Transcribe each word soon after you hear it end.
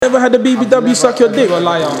ever had a BBW suck your dick? You're a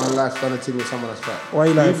liar. My life's done a thing with someone that's fat. Why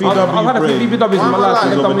you lying? I've had a few BBWs in my life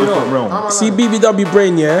and they've done me wrong. See BBW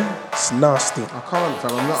brain, yeah? It's nasty. I can't,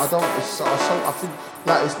 fam. I don't. I think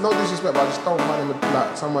like it's no disrespect, but I just don't find him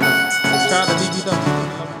like someone. Shout out to BBW.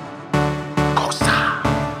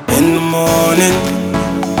 In the morning.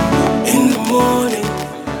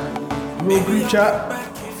 Real group chat.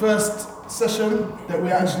 First session that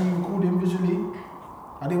we're actually recording visually.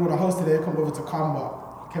 I didn't want to host today. I come over to come,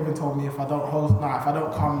 but Kevin told me if I don't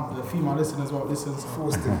come, the female listeners won't listen. So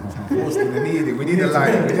Forced him. They need it. We need a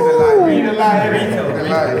light. We need a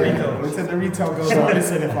light. We said the retail girls won't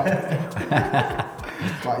listen if I.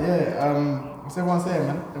 But yeah, what's everyone saying,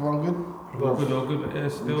 man? Everyone good? All good. Yeah,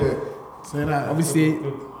 still. Yeah. So that obviously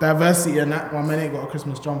diversity and that. My man ain't got a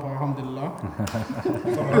Christmas jumper, alhamdulillah.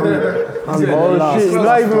 Oh shit, you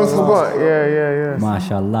not even forgot. Yeah.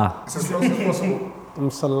 MashaAllah. It's as close as possible.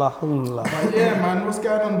 Alhamdulillah. But yeah, man, what's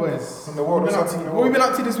going on, boys? On the world, What have you been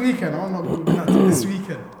up to this weekend? I don't know what you've been up to this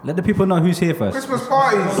weekend. Let the people know who's here first. Christmas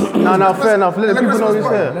parties. No, fair enough. Let the people know who's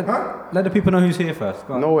here. Let the people know who's here first.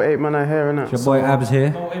 Go on. No 8 man are here, innit? Your boy Abs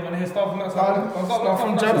here. No, even here, start from that side.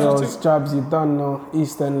 From Jabz. Yo, it's Jabz, you done now.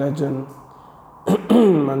 East End legend.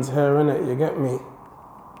 Man's here, innit? You get me?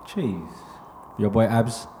 Jeez. Your boy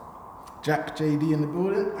Abs. Jack JD in the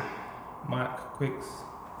building. Mike, Quicks.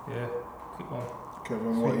 Yeah, quick one.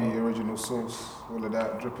 Kevin Watty, original sauce, all of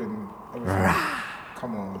that dripping, everything.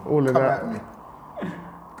 Come on, All of come that. at me.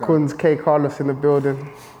 Kunz K. Carlos in the building.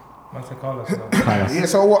 Man said Carlos. Yeah.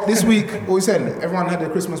 So what? This week, what we said? Everyone had their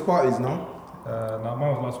Christmas parties, no? No,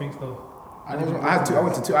 mine was last week still.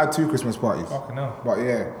 I had two Christmas parties. Fucking hell. But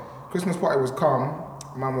yeah, Christmas party was calm.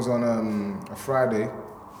 Mine was on a Friday.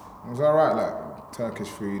 It was alright, like Turkish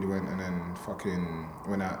food went and then fucking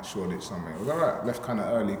went out Shoreditch somewhere. It was alright. Left kind of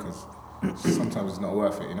early because sometimes it's not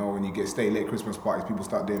worth it. You know, when you get stay late Christmas parties, people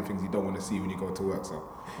start doing things you don't want to see when you go to work. So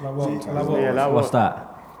Like what? sometimes Like what? Yeah, that What's was. that?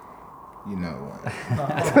 you know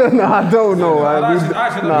what? No, I don't know. I We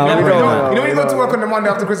actually don't You know know. when you go to work on the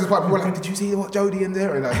Monday after Christmas party, people are like, did you see what Jodie in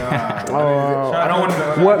there? And like, nah. Oh, I don't want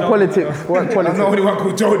to. work politics. I don't know anyone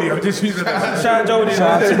called Jodie. I'm just using that. Shout out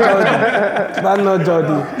Jodie. Man, no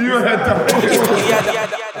Jody. You heard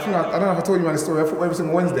that? I don't know if I told you my story. I thought every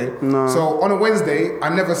single Wednesday. No. So on a Wednesday, I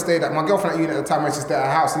never stayed at my girlfriend at uni at the time. I used to stay at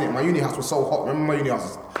her house, innit? My uni house was so hot. Remember my uni house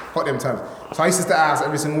was hot them times. So I used to stay at her house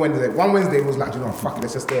every single Wednesday. One Wednesday was like, you know, fuck it,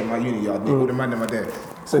 let's just stay at my uni yard. All the man them are there.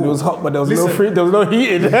 Said it was hot, but there was Listen. there was no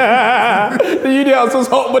heating. The uni house was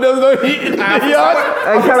hot, but there was no heating in the yard.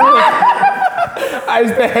 Hey, carry on. I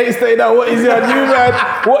used to hate staying out. What is your new man?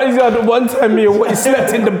 What is your one time meal? What he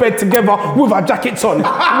slept in the bed together with our jackets on. With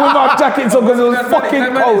our jackets on because it was fucking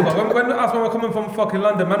cold. When us when we're coming from fucking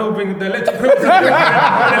London, man will bring the electric grills. The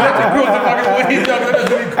electric grills are fucking what he's done.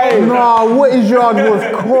 Hey, Nah, what is yard was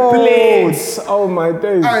cold. blades. Oh my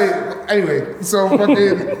days. Anyway, so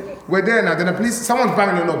fucking, we're there now. Then the police, someone's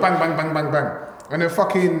banging the door, bang, bang, bang, bang, bang. And then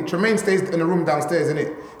fucking Tremaine stays in the room downstairs,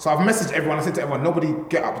 innit? So I've messaged everyone. I said to everyone, nobody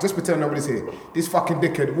get up. Just pretend nobody's here. This fucking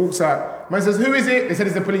dickhead walks out. Man says, who is it? They said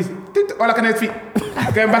it's the police. All I can hear is feet.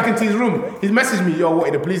 Going back into his room. He's messaged me, yo,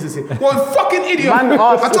 what? The police is here. What a fucking idiot. Man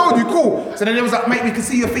I asked- told you, cool. So then he was like, mate, we can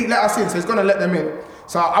see your feet, let us in. So he's gonna let them in.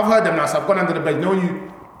 So I've heard them now. So I've gone under the bed. You know you.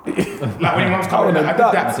 Like when your mum's coming, I did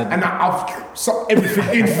that, and I've sucked everything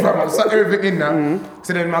in from. I've sucked everything in now.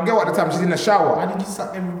 So then my girl at the time, she's in the shower. Why did you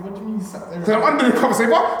suck everything? What do you mean you sucked everything? So I'm under the cover, say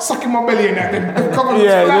what? Sucking my belly in that. Then cover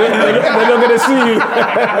Yeah, they're not gonna see you.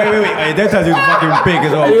 Wait. Hey, that time he was fucking big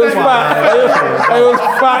as well. He was fat. He was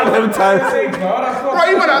fat them times. Bro,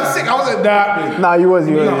 even when I was sick, I wasn't that. Nah, you was.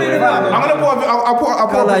 I'm gonna put. I'll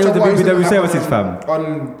put a Like, picture you of was the what I BBW used to services happen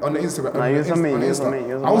fam. on the Instagram. Nah, you was on on me, the you was Insta. on me,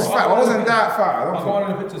 you was on I was me. fat. I wasn't that fat. I I don't got one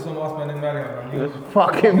of the pictures from last man in Marriott, man.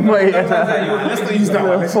 Fucking wait. Let's not use that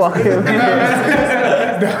one. Let's Fucking.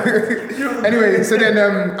 Anyway, so then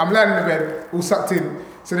I'm lying in the bed, all sucked in.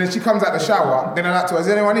 So then she comes out the shower. Then I like to her, is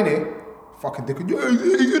there anyone in here? Fucking dick. Yeah,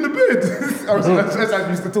 he's in the bed. That's how I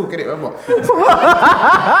used to talk, innit? Remember?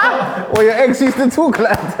 Well, your ex used to talk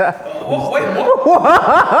like that. Wait, what?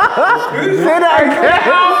 Say that again.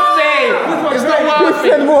 It's not worth He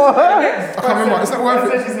it. said what? I can't remember. It's not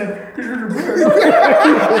worth it. It's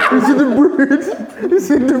in the brood. It's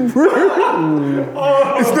in the brood.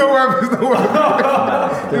 It's not worth it. It's not worth it.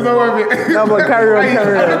 It's not worth it. No, but carry on,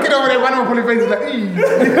 carry I'm on. looking over there, man, I'm pulling faces like, eee. Man,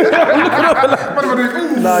 I'm doing,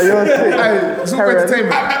 ooh. Nah, you're sick. Hey, it's all for Carry on.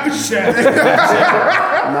 entertainment.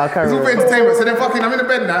 Nah, carry It's all for on. entertainment. So then fucking, I'm in the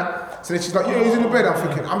bed now. So then she's like, yeah, he's in the bed.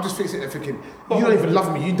 I'm just sitting there thinking, you don't even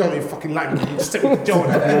love me, you don't even fucking like me, you just sent me to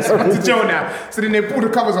jail now. So then they pull the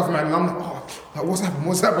covers off, man, and I'm like, oh, like, what's happened?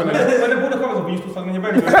 When they pull the covers off, you still stuck in your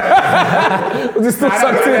bed. Was it still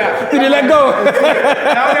sucked in? Did you let go?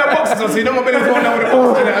 Now there are boxes on, so you know my belly's going down with the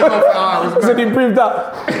boxes in it. So they breathed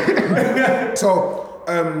out. So,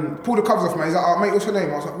 pull the covers off, man. He's like, oh, mate, what's your name?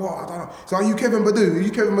 I was like, what? I don't know. So, are you Kevin Badu? Are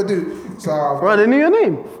you Kevin Badu? So, Right, they knew your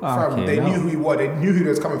name. fam, they knew who he was. They knew who they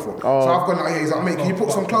was coming from. So I've gone like, hey, he's like, mate, can you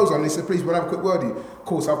put some clothes on? He said, please, we'll have a quick word with you.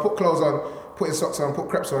 Cool. So I put clothes on, put his socks on, put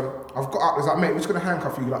crepes on. I've got up. He's like, mate, we're just gonna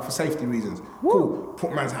handcuff you, like for safety reasons. Cool.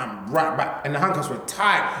 Put man's hand right back, and the handcuffs were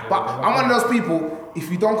tight. But I'm one of those people. If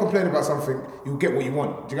you don't complain about something, you'll get what you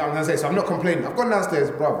want. Do you get what I'm gonna say? So I'm not complaining. I've gone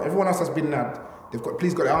downstairs, bro. Everyone else has been nabbed. They've got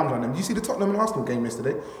their arms on them. Did you see the Tottenham and Arsenal game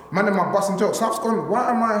yesterday? Man, them are busting jokes. So I've gone, why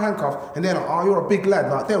am I handcuffed? And they're like, oh, you're a big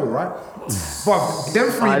lad. Like, they're all right. But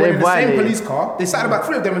them three were in the same police car. They sat about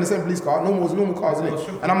 3 of them in the same police car. Normal cars,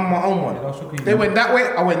 isn't it? And I'm on my own one. They went that way,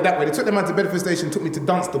 I went that way. They took them out to Bedford Station, took me to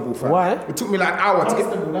Dunstable, fam. Why? It took me like an hour to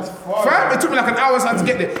get. That's far. Fam, it took me like an hour to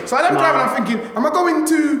get there. So I'm driving, I'm thinking, am I going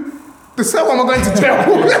to the cell or am I going to jail?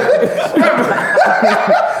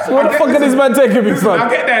 Where the fuck are this man taking me from? I'll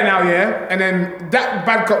get there now, yeah? And then that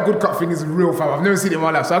bad cop, good cop thing is real, fam. I've never seen it in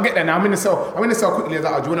my life. So I'll get there now. I'm in the cell quickly. I was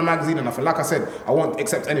like, oh, do you want a magazine or nothing? Like I said, I won't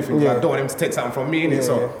accept anything. I don't want him to take something from me, innit?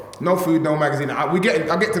 So no food, no magazine. I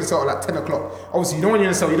get to the cell at like 10 o'clock. Obviously, you know when you're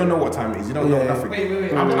in the cell, you don't know what time it is. You don't know nothing.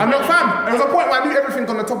 Wait. I'm not, fam. There was a point where I knew everything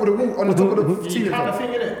on the top of the wall, on the top of the You ceiling. count the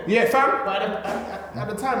fam. thing, innit? Yeah, fam. But at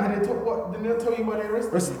the time, had they told what? Didn't they tell you why they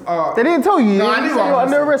arrested? They didn't tell you. No, I knew You what were I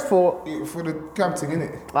was under arrest for. the captain,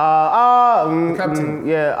 innit? Captain.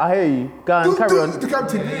 Yeah, I hear you. Go on, carry on. The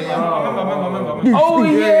captain. I remember. Oh,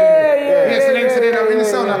 yeah. So then I'm in the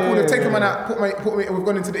cell now, cool, they've taken man out, put me, we've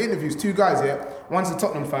gone into the interviews, 2 guys here. One's a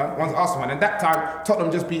Tottenham fan, one's an Arsenal fan. And that time,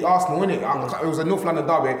 Tottenham just beat Arsenal, innit? It was a North London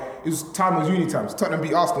derby. It was uni times. Tottenham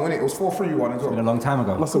beat Arsenal, innit? It was 4-3-1 as Been a well. long time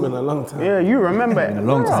ago. Must have been a long time. Yeah, you remember it. Been a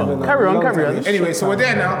long time. Carry on. Anyway, so we're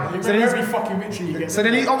there now. You So remember then, every fucking victory you get. so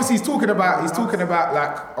then he's talking about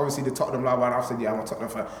like, obviously the Tottenham love, and I said, yeah, I'm a Tottenham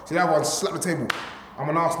fan. So the other one slapped the table. I'm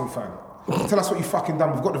an Arsenal fan. Tell us what you fucking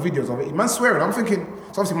done. We've got the videos of it. Man's swearing. I'm thinking,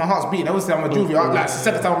 so obviously my heart's beating. Obviously I'm a juvie. Like,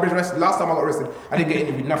 second time I've been arrested. Last time I got arrested, I didn't get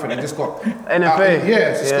interviewed, nothing. I just got NFA.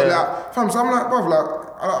 Just got like, fam. So I'm like, bruv, like,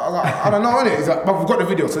 I don't know, innit? He's like, but we've got the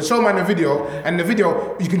video. So show man the video, and the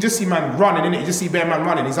video, you can just see man running, innit? You just see bare man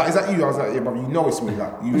running. He's like, is that you? I was like, yeah, bruv, you know it's me.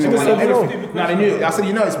 Like, you know. Nah, they knew it. I said,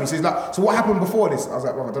 you know it's me. So he's like, so what happened before this? I was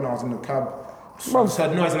like, bruv, I don't know. I was in the cab. I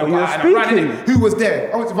heard noise and I ran in. Who was there?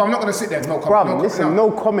 Oh, if I'm not gonna sit there, no comment. No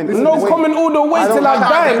comment. No comment all the way till I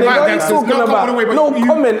die, nigga. What are you talking about? No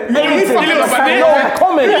comment. Anything. No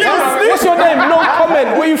comment. What's your name? No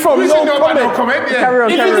comment. Where you from? No comment.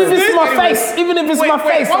 Even if it's my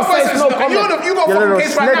face, I say no comment. You got a fucking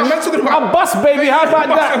case right now. I'm talking about A bus, baby. How about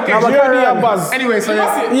that? You're a bus. Anyway, so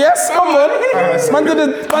Yes, come on. Man did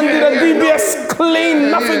a DBS clean.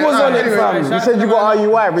 Nothing was on it, fam. You said you got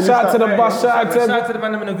RUI. Shout out to the bus. Shout out Shout to out to the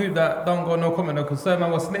man in the group that don't go no comment though, because certain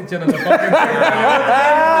man was snitching on the fucking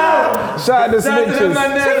shout out to Shout out to the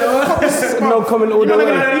man snitches. there. No comment all the way.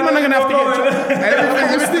 you man are gonna have to get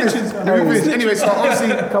everything. Anyway, so obviously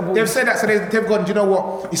they've said that, so they've gone. Do you know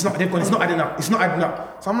what? It's not adding up. It's not adding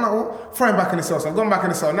up. So I'm like, well, throwing back in the cell. So I've gone back in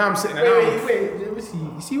the cell. Now I'm sitting there. Wait.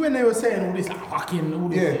 You see when they were saying all this, like fucking all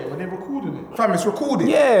this, when they recorded it? Fam, it's recorded.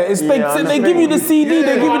 Yeah, it's they give you the CD.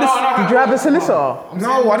 They give you the. Did you have a solicitor?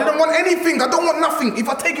 No, I didn't want anything. I don't want nothing. If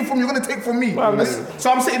I take it from you, you're gonna take from me.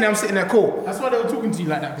 So I'm sitting there, cool. That's why they were talking to you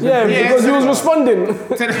like that. Yeah, because he was responding. I'm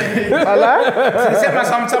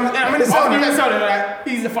in the cell.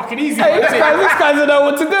 He's a fucking easy Hey, one. this guy doesn't know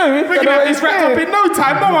what to do. We're gonna have this wrapped up in no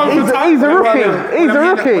time. No one will He's a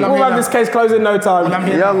rookie. We'll have this case closed in no time.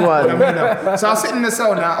 Young one. So I'm sitting in the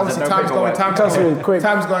cell now. Obviously, time's going. Trust me, quick.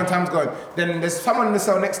 Time's going. Then there's someone in the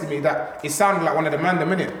cell next to me that it sounded like one of the man them,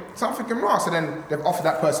 innit? So I'm thinking, right. So then they've offered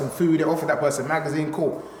that person food, they offered that person magazine,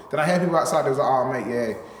 cool. Then I hear people outside, they was like, oh mate,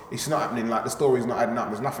 yeah, it's not happening, like the story's not adding up,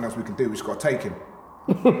 there's nothing else we can do, we just gotta take him.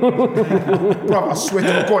 Bro, I swear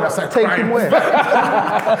to God, I said Take him where? I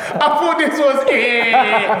thought this was it.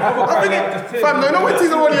 I'm thinking, fam, no one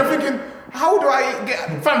teaser one, you're thinking, how do I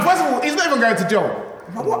get, fam, first of all, he's not even going to jail.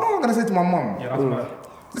 But what am I gonna say to my mum? Yeah, that's mad.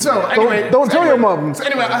 So anyway, Don't tell your mum. So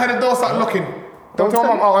anyway, I had the door start locking. Don't tell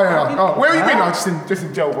mum. Oh yeah. Oh, where have you been? No, just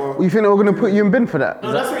in jail, bro. You think they were going to put you in bin for that?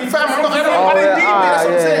 No, that's what you Fam, I'm not. Oh, I didn't need me. yeah, That's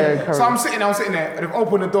what I'm yeah, saying. yeah, So I'm sitting there. And they've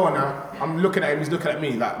opened the door now. I'm looking at him. He's looking at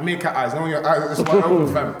me like meerkat eyes. You know your eyes just wide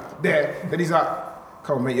open, fam. There. Then he's like,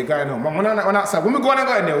 come on, mate, you're going home. Man, when I went outside, when we got in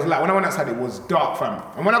there, it was like, when I went outside, it was dark, fam.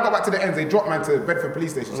 And when I got back to the ends, they dropped man to Bedford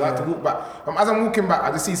police station, so I had to walk back. As I'm walking back,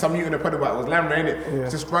 I just see some youth in a pedal bike. It was Lambert, innit?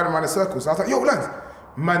 Just riding around the circle. So I was like, yo, lads.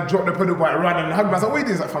 Man dropped the pedal bike, ran and hugged me. I was like, what are you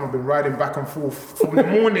doing? He's like, fam, I've been riding back and forth from the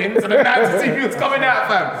morning to the night to see if he was coming out,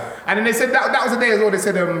 fam. And then they said that was the day as well. They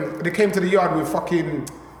said they came to the yard with fucking.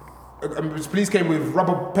 Police came with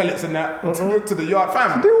rubber pellets and that to the yard,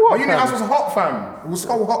 fam. Do what, My unit fam? house was hot, fam. It was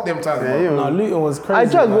so hot them times, Yeah, bro. yeah. No, Luton was I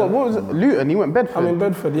crazy. judge, man. what was it? Luton, he went Bedford. I'm in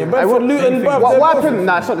Bedford. Yeah, Bedford, Luton, What happened?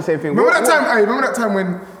 Nah, it's not the same thing. Remember that time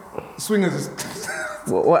when swingers...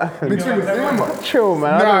 What happened? Big swingers, remember? Chill,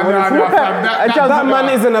 man. Nah, fam. That man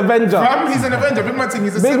is an Avenger. Fam, he's an Avenger. Big man thing,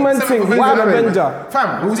 he's a Big man thing, he's an Avenger.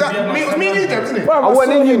 Fam, it was me and you, Jabz, isn't it? I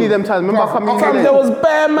went in uni them times. Remember coming Fam, in there was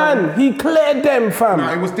bare man. He cleared them, fam.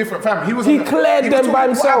 No, it was different, fam. He cleared them by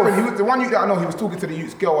himself. What happened? He was the one youth that I know. He was talking to the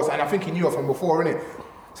youth's girl, and I think he knew her from before, innit?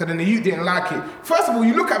 So then the youth didn't like it. First of all,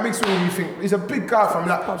 you look at Big Swing and you think he's a big guy, fam.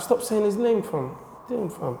 Like, Stop saying his name, fam. Damn,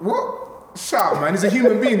 fam. what? Shut up, man. He's a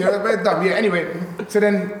human being. They're very dumb. Yeah. Anyway, so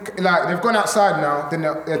then like they've gone outside now. Then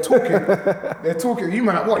they're talking. They're talking. You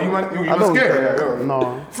man, like, what? You man, you were scared?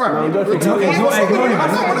 No. Fam, No, I don't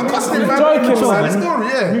want to cuss him, man. joking, It's man. the story,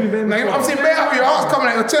 yeah. Like, I'm saying, bear up your ass coming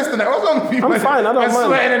at your chest and that. What's wrong with you, I'm man? fine, I don't I'm mind.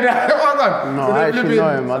 sweating and that. What's on? No, So I they're actually flipping-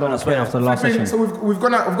 know him. I don't know. That's waiting after the last session. So we've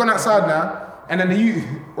gone outside now, and then the youth.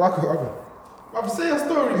 I'll say your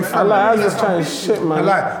story, man. I was just trying shit, I man.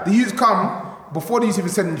 lie. The youths come. Before the youth even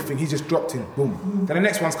said anything, he just dropped him. Boom. Then the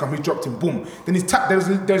next one's come, he dropped him. Boom. Then he's tapped. There was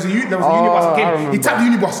a unibus again. He tapped the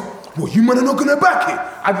unibus. Well, you man are not gonna back it.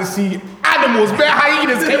 I just see animals, bare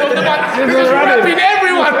hyenas came up the back. They're just rapping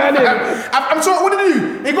everyone. I'm sure. What did he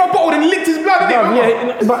do? He got bottled and licked his blood. Didn't he?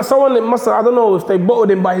 Yeah, but someone must have, I don't know if they bottled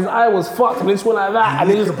him, but his eye was fucked and this one like that, and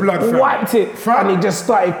he licked just the blood, fam. wiped it, and he just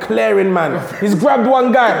started clearing, man. He's grabbed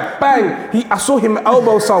one guy, bang. I saw him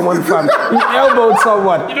elbow someone, fam. He elbowed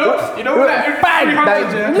someone. You know what? Bang.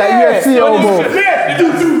 That UFC elbow.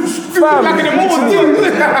 Fam, Like in the morning.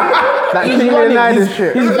 That he's King running, Leonidas he's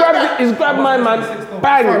shit. grabbed my man,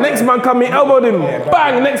 bang, next man come, he elbowed him,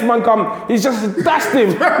 bang, next man come, he's just dashed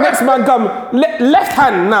him, next man come, left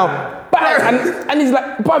hand now, bang, and he's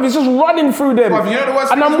like, bruv, he's just running through them, Bruv, you know the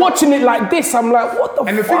worst and thing I'm is- watching it like this, I'm like, what the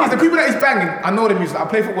And the fuck? thing is, the people that he's banging, I know them music. I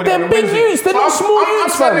play football. They're on big Wednesday. youths, they're So not small I'm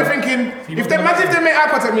youths, standing fam. thinking, imagine if they make eye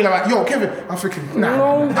contact with me like, yo, Kevin, I'm thinking, nah.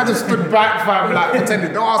 No. I just stood back, fam, like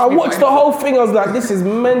pretending. Don't ask I me watched for the whole thing, I was like, this is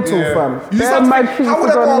mental, Yeah. fam. You They're start to mad think, how would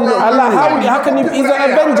I people go don't know. around? I like, how can he, he's an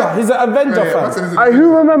Avenger, he's an Avenger, fam.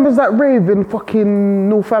 Who remembers that rave in fucking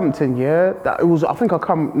Northampton, yeah? That it was, I think I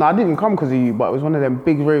didn't come because of you, but it was one of them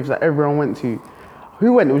big raves that everyone went to.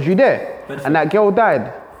 Who went? Was you there? And that girl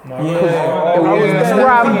died. Yeah. It was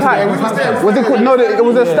ram packed. Was it called? No, it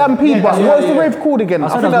was a stampede, but what was the rave called again? I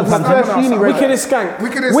think that was the first uni rave. Wicked as skank.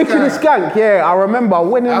 Wicked as Skank, yeah, I remember. I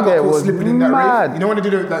went in I there, got it caught was slipping in that rave. mad. You know when they do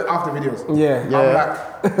the like, after videos? Yeah. I'm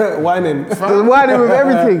like, Whining. The whining with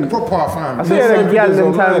everything. proper fam. I see had a gal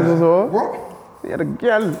them videos times online. as well. What? He had a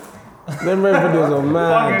gal. Them rave videos are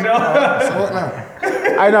mad. So what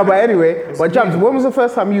now? I know, but anyway. But Jabz, when was the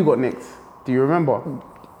first time you got nicked? Do you remember?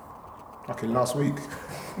 Okay, last week.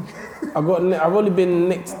 I've only been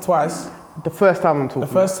nicked twice. The first time I'm talking. The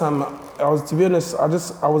first time to be honest, I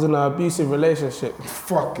was in an abusive relationship.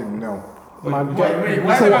 Fucking no. My Wait.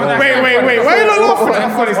 Why are you not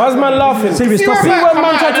laughing? Why's man laughing? Serious See topic. when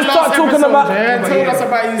man tried to start talking about.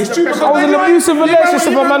 It's true. I was in an abusive relationship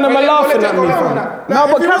and man, they're laughing at me, fam. No,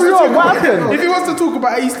 but carry on, what happened? If he wants to talk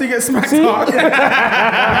about it, he used to get smacked See? up.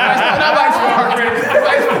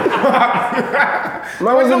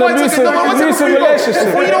 Man was in an abusive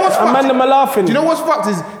relationship. Well, you know what's and man, fucked? them are laughing. Do you know what's fucked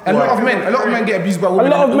is a lot of men get abused by A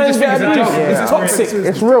women. lot of who men just get think it's a abused. joke. It's toxic.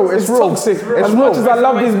 It's real, it's real. Toxic. It's As much real. as I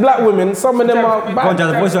love these black women, some of them are Go on, bad.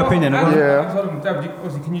 Jabz, what's your opinion? Yeah.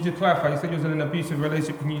 Obviously, can you just clarify? You said you was in an abusive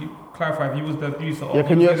relationship. Can you clarify if you was the abuser? Or Yeah,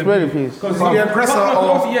 can you explain it, please? Is he the aggressor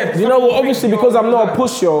or- You know what? Obviously, because I'm not a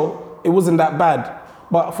push, it wasn't that bad.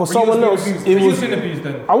 But for someone else, it You was. was being abused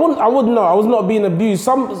then. I wouldn't know. I was not being abused.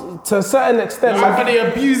 To a certain extent. Are they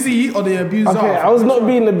abusee or they abuser? Okay, I was not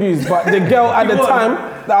being abused, but the girl at the time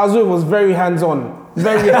that I was with was very hands-on.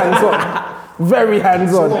 Very hands-on. Very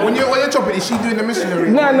hands-on. When you're chopping, is she doing the missionary?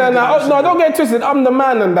 No, don't get twisted. I'm the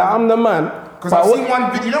man and that. I'm the man. Because I've seen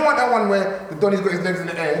one video. You don't want that one where the Donny's got his legs in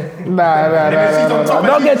the air. Nah.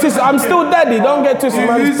 Don't get twisted. I'm still daddy. Don't get twisted.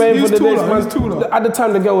 Man's paying for the next man. At the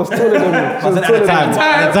time, the girl was taller than me. She was At taller the than me.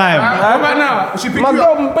 time. How about now? She picked My you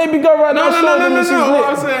up. girl, baby girl right now. No. showing me she's lit.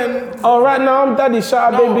 I'm saying. Oh, right now I'm daddy.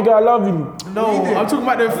 Shout out, baby girl. I love you. No, I'm talking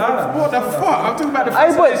about the what the fuck? I'm talking about the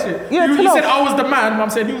Aye, but- fascination. yeah, You tell said us. I was the man, but I'm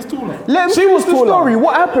saying he was taller. Let him She finish was the taller. story.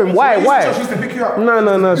 What happened? Why? She used to pick you up.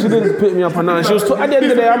 No, she didn't pick me up or nothing. She was at the end of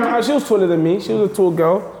the day, she was taller than me. She was a tall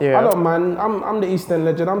girl. Yeah. I don't mind. I'm the East End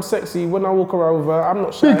legend. I'm sexy. When I walk around with her, I'm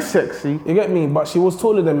not shy. Big sexy. You get me? But she was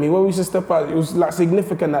taller than me. When we used to step out, it was like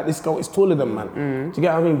significant that this girl is taller than man. Do you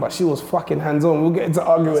get what I mean? But she was fucking hands-on. We'll get into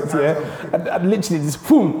arguments, yeah? I'd literally just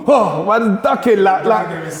boom, man's ducking like.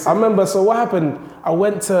 I remember, so what happened? I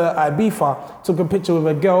went to Ibiza, took a picture with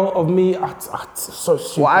a girl of me. So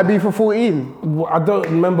stupid. What, IB for 14? I don't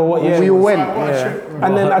remember what year. We it was. went. Yeah.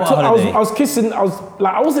 And then I was kissing.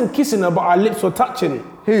 I wasn't kissing her, but our lips were touching.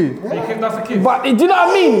 Who? That's a kiss. But do you know what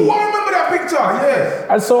I mean? I remember that picture,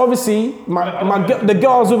 yeah. And so obviously, the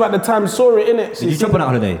girl I was with at the time saw it, innit? Did you jump on that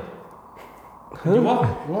holiday? You what?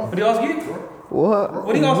 What did he ask you? What?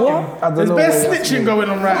 What did he ask you? I don't There's know. bare snitching going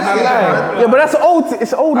on right now. Yeah, but that's old.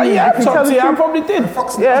 It's old. news. Yeah, You can tell the I truth. probably did.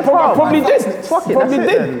 Yeah, I probably did. Fuck it. Probably That's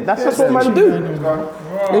it did. then. That's That's it what then. man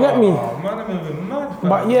do. You get me? Oh, man, I'm moving mad.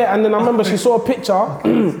 But yeah, and then I remember she saw a picture.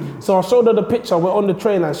 So I showed her the picture. We're on the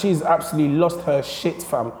train and she's absolutely lost her shit,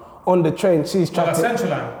 fam. On the train, she's trying Like to. Central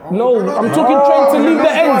Line. No, I'm talking train to leave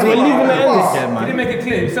the ends. We're leaving the ends. Yeah, He man. didn't make it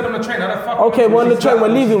clear. He said on the train, how the fuck? Okay, we're on the train. We're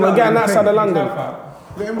leaving. We're getting outside of London.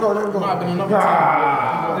 Let him go. Might have been another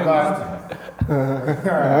time. You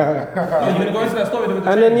gonna go into that story with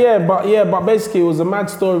the And then but basically it was a mad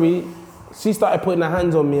story. She started putting her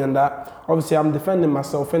hands on me and that. Obviously I'm defending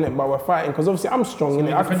myself in it, but we're fighting because obviously I'm strong in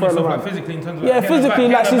it. I can throw her yourself around. like physically in terms of Yeah, like, hitting her physically,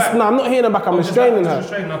 back, like hitting she's her back. I'm not hitting her back. I'm just restraining just her.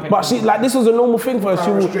 restraining, okay, But she like this was a normal thing for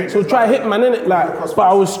her. She'll try hit man in it, like. But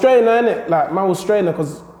I was restraining her in it, like man was restraining her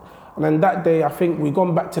because. And then that day I think we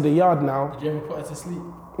gone back to the yard now. Did you ever put her to sleep?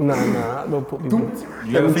 Nah, don't put people.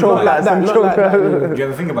 You ever think Choke about like it? that. not Choke like that. Do you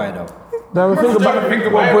ever think about it though? Don't think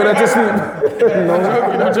about what put her to sleep.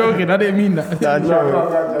 I'm joking. I didn't mean that.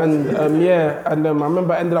 And I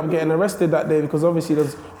remember I ended up getting arrested that day because obviously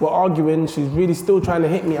we're arguing. She's really still trying to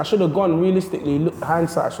hit me. I should have gone. Realistically, look,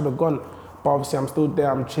 hindsight, I should have gone. But obviously, I'm still there.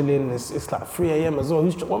 I'm chilling. It's like 3 a.m. as well.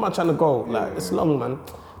 What am I trying to go? Like it's long, man.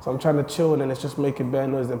 So I'm trying to chill, and then it's just making bare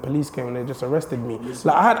noise. And police came and they just arrested me.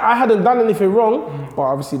 Like I hadn't done anything wrong, but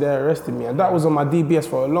obviously they arrested me, and that was on my DBS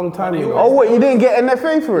for a long time. You know? Oh, what? You didn't get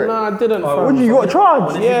NFA for it? No, I didn't. fam. What, you got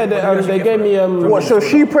charged? Yeah, they gave me What? So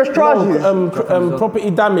she pressed charges? property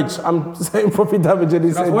damage. I'm saying property damage, and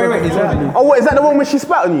he's saying Wait, property is that- damage. Oh, what? Is that the one when she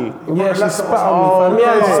spat on you? Yeah, she spat on me.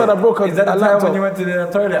 Fam. Yeah, she said I broke her. Is that the a time laptop. when you went to the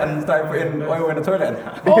toilet and started putting oil in the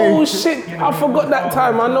toilet? Oh shit! I forgot that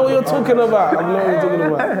time. I know what you're talking about. I know what you're talking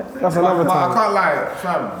about. That's another But I time. can't lie,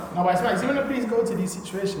 fam. No, but it's like, see when the police go to these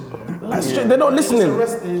situations, That's straight. They're not listening.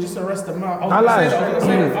 they just arrest them out. I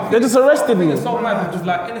lied. They just arrested me. It's so mad because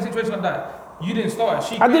like in a situation like that, you didn't start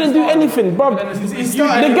it. I didn't do anything, bro.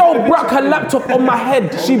 The girl broke her laptop on my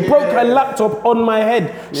head. She broke her laptop on my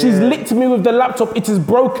head. She's licked me with the laptop. It is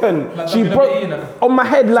broken. She broke on my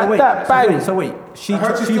head like that. Bang. So wait, I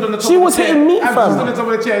heard she stood on the top She of was the hitting me, chair. She stood on fam. the top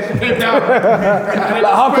of the chair. She came down.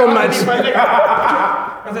 Like hardcore match.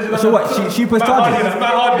 So what? She pressed charges.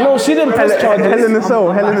 No, she didn't press Hell in charges. the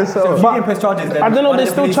soul. Hell in the soul. She didn't press charges. Then I don't know. why They did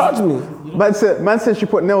the still police- charged me. Man said she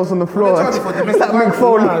put nails on the floor. charge you for domestic That Mick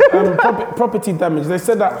violence? Foley. Property damage. They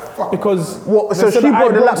said that because. What? they So said she that I brought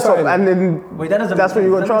the broke laptop something. and then Wait, that doesn't. that's what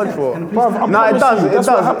you got that charged doesn't for. make sense. Bruv, I No, it promise does. you, It that's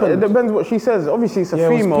what does. It happened. depends what she says. Obviously, it's a Yeah, it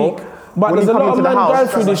was female. peak. But When there's you a come lot of into the men going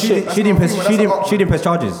house, through this shit. She didn't press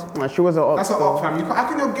charges. She was an op. That's an op, fam. How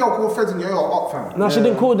can your girl call feds and you're an op, fam? No, she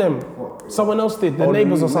didn't call them. Someone else did. The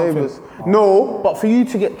neighbours or something. Neighbours. No, but for you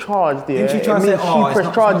to get charged, yeah, Didn't she try it to means say, oh, she it's pressed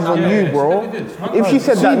not- charges it's on not- you, yeah, bro. she did. If she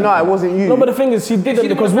said that, no, it wasn't you. No, but the thing is, she didn't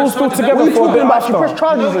because we were still together What are you for a bit talking about? She after. pressed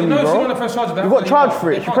charges on you, No, she bro. wanted to press charges. You got charged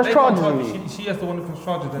for it. She pressed charges on you. She has the one who press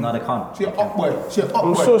charges. Then. No, they can't. She an op boy. She an op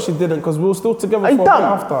I'm boy. sure she didn't because we were still together Are for you a bit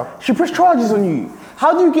after. done? She pressed charges on you.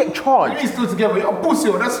 How do you get You charged? ain't still together. You're a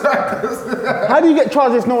pussy. That's right. How do you get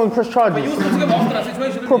charged if no one pressed charges? You were still together after that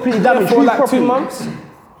situation. didn't you? Property Yeah, damage. for Who's like property? 2 months.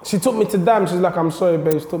 She took me to Dam. She's like, I'm sorry,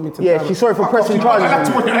 babe. She took me to Yeah, Dam. she's sorry for pressing I charges like on to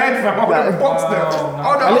you. watch your head, fam. I want to box there.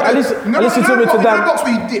 At least you took me to that. that. Box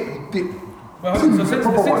where you dip. Well, so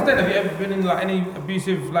since then, have you ever been in like any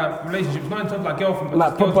abusive like relationships? Not in terms of like girlfriend, but Like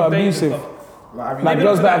just girls proper you dated and abusive. stuff? Like Maybe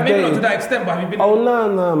girls that I've maybe not to dated. that extent, but have you been? Oh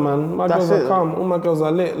nah, man. My That's girls are it. calm. All my girls are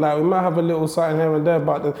lit. Like we might have a little something here and there,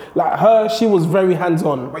 but like her, she was very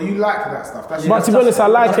hands-on. But you like that stuff. That's But to be honest, I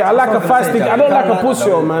like it. I like a fast thing. I don't like a pussy,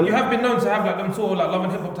 man. You have been known to have like them sort of like love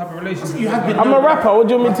and hip hop type of relationships. You have been. I'm a rapper. What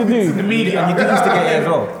do you want me to do? The media. You did instigate it as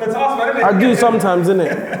well. It's hard, man, isn't it? I do sometimes,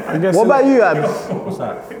 innit? I guess. What about you, Abs? What's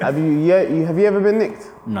that? Have you ever been nicked?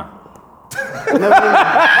 No. Never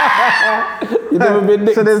been. You never been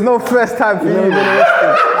nicked. So there's no first time for you. Never been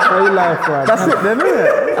arrested. How you lying for? That's it then, isn't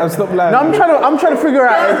it? I've stopped lying. No, I'm trying to figure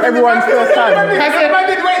out everyone's first time. Man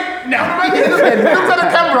did wait. No. Looked at the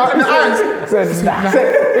camera in the eyes. Said,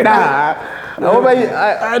 Nah. What about you?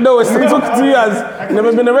 I know, it still took 2 years.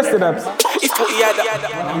 Never been arrested, Abs.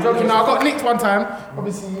 I'm joking. Now, I got nicked one time.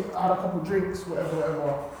 Obviously, I had a couple drinks,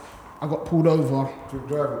 whatever. I got pulled over. Drink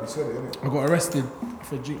driving, you said it, innit? I got arrested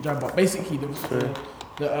for drink drive. But basically, the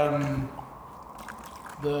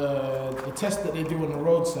test that they do on the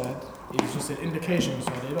roadside is just an indication,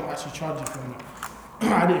 so they don't actually charge you for it.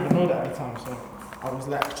 I didn't even know that at the time, so I was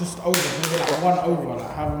like just over, maybe like 1 over,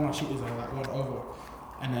 like however much it is, I was like 1 over.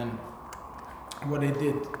 And then what they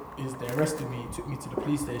did is they arrested me, took me to the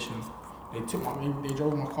police station. They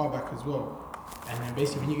drove my car back as well. And then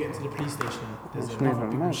basically when you get into the police station, there's another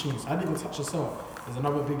big machine. So I didn't even touch the cell. There's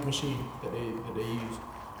another big machine that they use.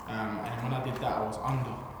 And when I did that, I was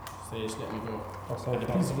under. So they just let me go. And the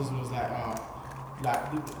police officer was like,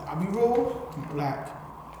 I'll be real, like,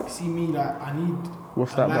 you see me, like, I need a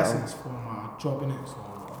license for my job, innit? So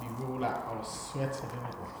I'll be real, like, I was sweating,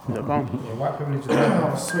 innit? White privilege. I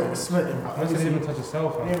was sweating. I didn't even touch a cell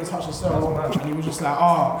phone. He didn't even touch the cell. And he was just like,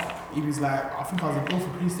 he was like, I think I was in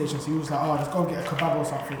Guildford police station, so he was like, just go get a kebab or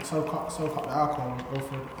something, soak up the alcohol and go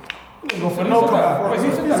for no kebab. Wait,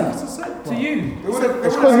 who said that? To you?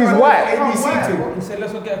 It's because he's white. ABC too. He said,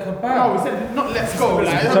 let's go get a kebab. No, he said, not let's go.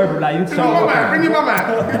 Bring your mama.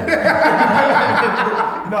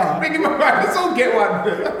 No. Bring your mama. Let's all get one.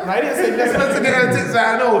 No, he didn't say let's Let's get her tits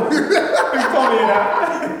out. I know. Who told me that?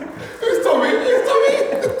 Who's Tommy?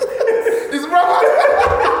 His brother.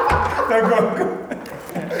 Go.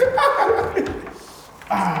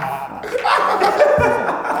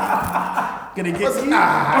 Gonna get you.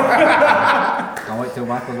 Can't wait till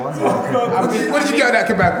Michael's one. What did you get at that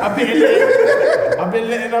kebab? I've been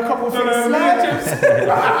letting a couple things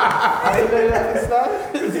slide. I've been letting that slide.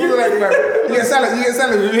 What do you like kebab? You get salad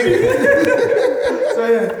with me. So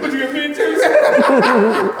yeah. What you get me and chips?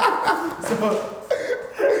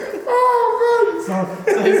 So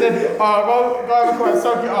he said, go have a car and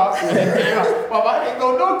soak it up. And then get it up. But I didn't go,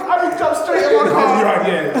 no, I didn't jump straight in my car. Right,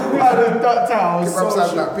 yeah. I just ducked out. I was Kebab so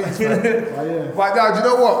sounds shook. like peace, man. Yeah. But now, do you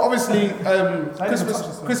know what? Obviously,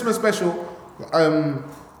 Christmas special.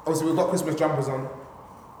 Obviously, we've got Christmas jumpers on.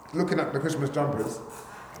 Looking at the Christmas jumpers.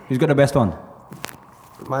 Who's got the best one?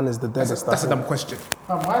 Mine is the deadest That's a stuff. dumb question.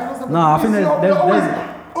 No, I think there's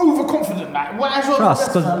overconfident. Like, why is your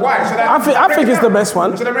Trust, best one? Why? I think it's the best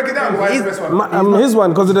one. Should I break it down? Why is the best one? His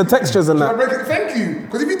one, because of the textures and Should I that. break it? Thank you.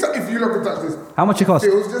 Because if you look at touch this, how much it cost?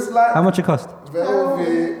 it was just like How much it cost?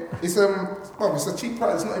 velvet. It's it's a cheap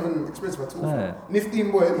price. It's not even expensive at all. Yeah. Nifty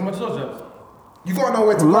boy. How much was it? You gotta know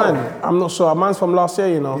where to Mine, go. I'm not sure. Mine's from last year,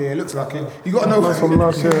 you know. Yeah, it looks like it. You gotta know Mine's from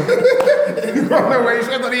last year. You gotta know where you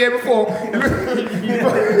should have done the year before.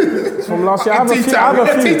 It's from last year. I have a few.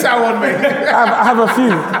 T-towel on, mate. I have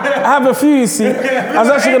a few, you see. I was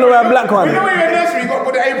actually going to wear a black one. You know when you're in nursery, you gotta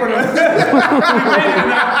put the apron on.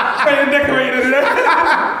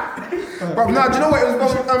 But now, do you know what it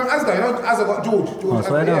was from Asda? You know, Asda got George.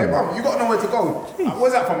 swear down. Mum, you gotta know where to go.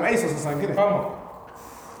 Where's that from? ASOS or something, innit?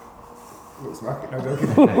 Looks like it, no joking.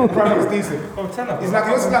 Price was decent. It's like, it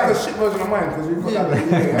looks like a shit version of mine because we've got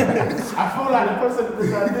that. I feel like the person that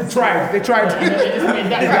decided this. They tried.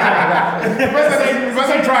 The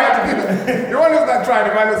person tried. The one looks like tried,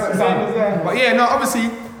 the man looks like something. But yeah, no, obviously,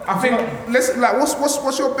 I think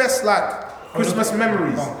what's your best Christmas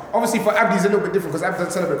memories? Obviously for Abdi it's a little bit different because Abdi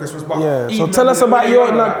doesn't celebrate Christmas, but Yeah, so tell us about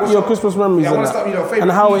your Christmas memories I and, want to start with your favourite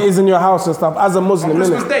and how it is in your house and stuff as a Muslim,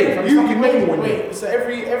 Christmas innit? Day. You can name one day. Wait, so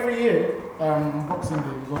every year, Boxing Day,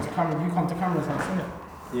 you go to Cameron, you come to Cameron's house, innit?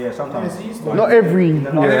 Yeah, sometimes. Not every. And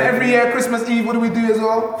then every year, Christmas Eve, what do we do as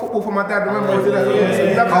well? Football for my dad, remember we did that?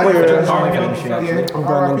 Yeah,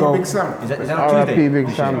 R.I.P. Big Sam. Is that R.I.P. Tuesday? Big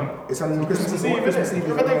Sam. It's on Christmas Eve. Christmas Eve.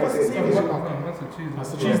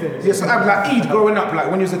 That's a Tuesday. Yeah, so I'm like Eid growing up, like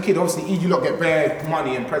when you was a kid, obviously Eid you lot get bare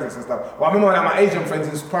money and presents and stuff. Well, I remember when my Asian friends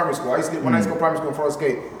in primary school, when I used to go primary school in Forest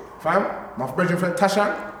Gate, fam, my Belgian friend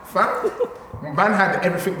Tashan, fam, man had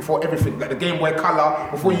everything before everything, like the Game Boy Color,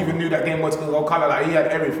 before you even knew that Game Boy was going to go color, like he had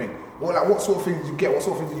everything. What sort of things did you get? What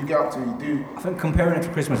sort of things did you get up to? You do? I think comparing it to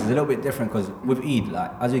Christmas is a little bit different because with Eid,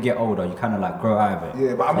 like as you get older, you kind of like grow out of it.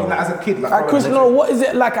 Yeah, but I mean, like as a kid, like At Christmas, no, what is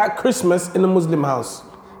it like at Christmas in a Muslim house?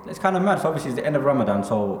 It's kind of mad. So obviously it's the end of Ramadan,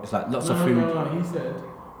 so it's like lots of food. No, he said,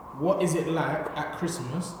 what is it like at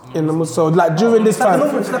Christmas? In the so like during this time,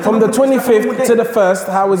 from the 25th to the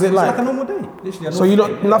 1st, how is it It's like a like? normal day. Literally a So you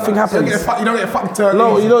normal don't, nothing you happens. don't get fucking turkey.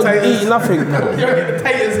 No, you don't potatoes. eat nothing. You don't get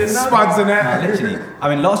potatoes spuds and that. Nah, literally. I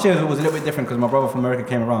mean, last year was a little bit different because my brother from America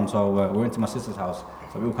came around, so we went to my sister's house.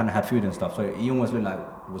 So we all kind of had food and stuff. So he almost looked like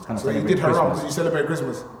it was kind of. So you did haram because you celebrate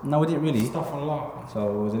Christmas. No, we didn't really. Stuff on law. So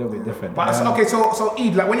it was a little bit different. But okay, so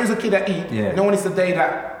Eid, like when you was a kid at Eid, Yeah. no one is the day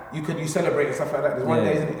that you celebrate and stuff like that. There's one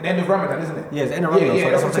day, isn't it? The end of Ramadan, isn't it? Yeah, it's the end of Ramadan. Yeah,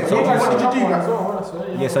 that's what I'm saying. So what did you do?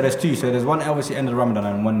 Like, Yeah, so there's two. So there's one obviously end of Ramadan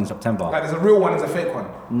and one in September. like there's a real one, there's a fake one.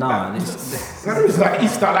 Nah, It's like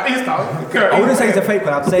Easter, I wouldn't say it's a fake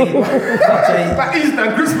one. I'd say like Easter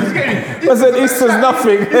and Christmas game. I said Easter's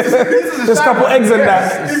nothing. Just a couple eggs and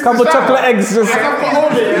that. Couple chocolate eggs. Just.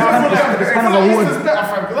 It's kind of a water.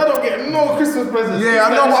 Because I don't get no Christmas presents. Yeah, I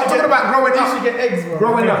know. What I'm talking about growing You up. should get eggs, bro.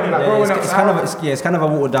 Growing up. it's kind of a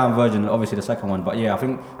watered down version. Obviously the second one, but yeah, I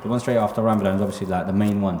think the one straight after Ramadan is obviously like the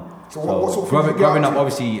main one. So what sort of food you get growing up up, to?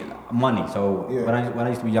 obviously money. So Yeah. when I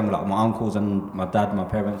used to be young, like my uncles and my dad, my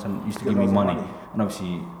parents, and used to give me loads of money. money. And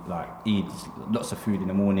obviously like eat lots of food in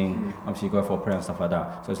the morning. Obviously go for a prayer and stuff like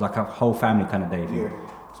that. So it's like a whole family kind of day thing. Yeah.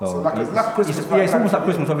 So like it's like Christmas. it's almost like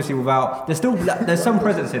Christmas, obviously. Without there's some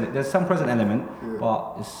presents in it. There's some present element,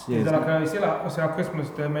 but it's Is there like you see, like, obviously, our Christmas,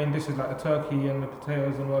 the main dishes like the turkey and the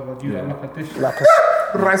potatoes and whatever. Do you Yeah. like a dish?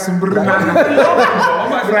 rice and banana.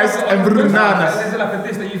 Rice and bananas. Is it like a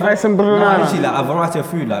dish that you Rice and no, banana. actually like a variety of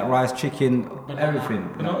food, like rice, chicken, everything.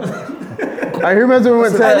 You know? I remember we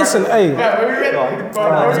went to. Hey, listen, hey. We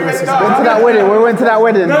went to that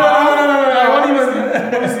wedding.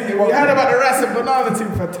 We heard about the rice and banana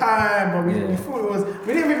thing for time, but we thought it was.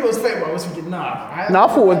 We didn't think it was fake, but I was thinking, nah. No, I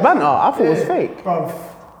thought it was banter. I thought it was fake. Bruv,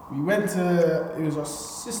 we went to. It was our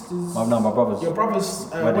sister's. No, my brother's. Your brother's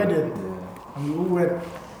wedding. And we all went.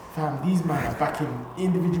 Fam, these men are backing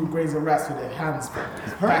individual grains of rice with their hands.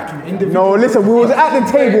 Backing individual. No, listen, we was at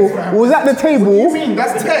the table. What do you mean?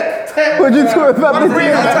 That's tech. What you talking about? Long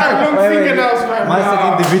fingernails, Mine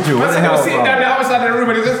said individual. What the hell, sitting bro? down the other side of the room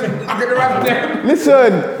and it's just get the rice there.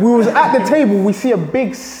 Listen, we was at the table. We see a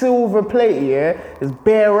big silver plate here. There's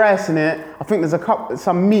bare rice in it. I think there's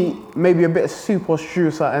some meat, maybe a bit of soup or stew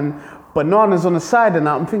or something. Bananas on the side and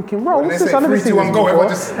that. I'm thinking, bro, what's this? I never seen this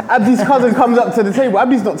before. Abdi's cousin comes up to the table.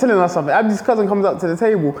 Abdi's not telling us something. Abdi's cousin comes up to the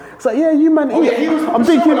table. It's like, yeah, you man eat. I'm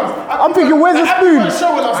thinking, where's the spoon?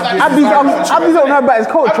 Abdi don't know about his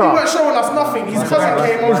culture. Abdi weren't showing us nothing. His cousin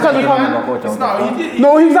came. His cousin came.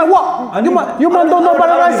 No, he was like, what? You man don't know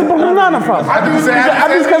about the rice and banana, fam.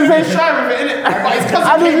 Abdi's cousin said,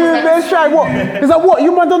 Abdi's very shy. What? He's like, what?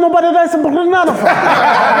 You man don't know about the rice and banana,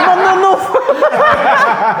 fam. No.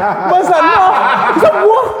 Man's like, no. He's like,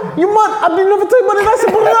 what? You man, Abdi never tell you about the rice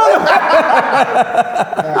and banana.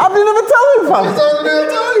 Abdi never tell you, fam.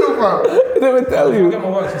 They never tell I you. get my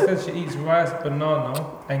work. She said she eats rice, banana,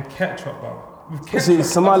 and ketchup, bro. She's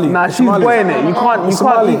Somali. Nah, she's Somali. weighing it. You can't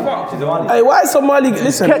Somali. eat Hey, why is Somali?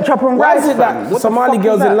 Listen, ketchup and why rice, is it fam? that What the Somali fuck is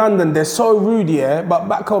girls that? in London they're so rude, yeah, but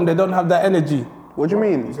back home they don't have that energy? What do you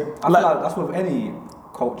mean? I feel like that's with any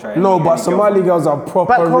culture. No, any but Somali girls are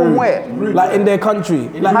proper Back home rude. where? Like in their country.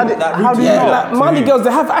 Like, How do you know? like Mali girls,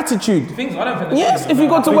 they have attitude. Things I don't think. Yes, if you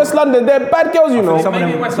go to West London, they're bad girls, you know.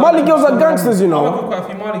 Mali girls are gangsters, you I work know. with quite a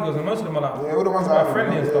few Mali girls, and most of them are like all the ones quite that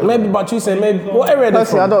friendly and stuff. Maybe, but you say maybe what area are they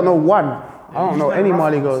Personally, I from? don't know one. I don't know any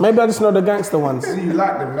Mali girls. Maybe I just know the gangster ones. You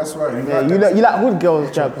like them, that's why. You like hood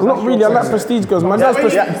girls, Jabz. Not really. I like prestige girls. My girl's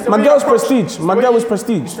prestige. My girl is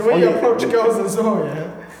prestige. The way you approach girls as well,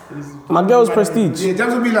 yeah. My girl's prestige. Yeah,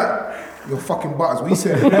 Jabz will be like, you're fucking butters, what you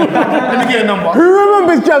said? Let me get a number. Who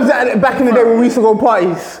remembers Jabz back in the day when we used to go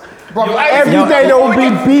parties? Bro, Every day there will be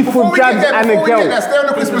beef with Jabz and a girl. Stay on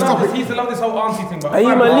the Christmas topic. He used to love this whole auntie thing, but Hey,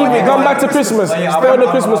 you man, leave it. Come back to Christmas. Stay on the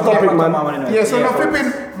Christmas topic, man. Yeah, so now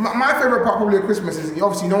flipping, my favourite part probably of Christmas is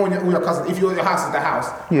obviously you know when all your cousins, if your house is the house,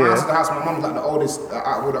 my house is the house, my mum's like the oldest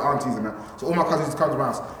out of all the aunties and that. So all my cousins used to come to my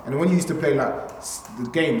house. And when you used to play like the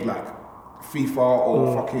games like FIFA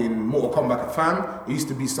or fucking Mortal Kombat fam, it used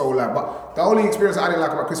to be so loud. But the only experience I didn't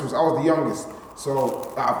like about Christmas, I was the youngest.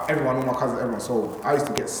 So out of everyone, all my cousins, everyone. So I used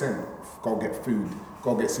to get sent, go get food,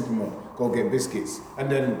 go get Supermall, go get biscuits.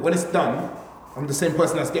 And then when it's done, I'm the same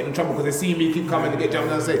person that's getting in trouble because they see me keep coming to get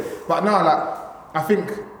jumped and say. But now, like, I think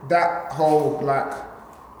that whole like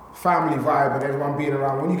family vibe and everyone being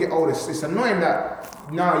around, when you get older, it's annoying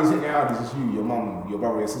that now you sit there, this is you, your mum, your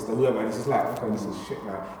brother, your sister, whoever, and it's just like, okay, this is shit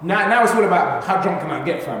now. Now it's all about how drunk can I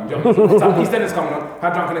get, fam? Do you know what I mean? EastEnders coming on, how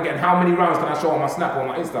drunk can I get, and how many rounds can I show on my Snap or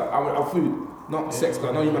my Insta, our food, not sex,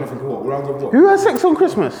 because I know you man are thinking, what, rounds of what? Who has sex on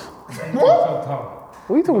Christmas? What?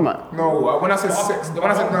 What are you talking about? No, when I said sex, when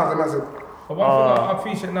I said no, then I said, But one thing I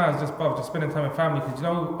appreciate now is just spending time with family, because you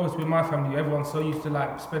know, obviously with my family, everyone's so used to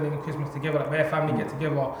like spending Christmas together, like their family get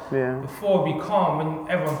together. Yeah. Before it'd be calm when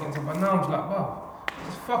everyone gets together, but now I'm just like, wow,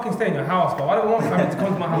 just fucking stay in your house, bro. I don't want family to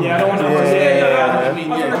come to my house. Yeah, I don't want to stay in your house. I mean,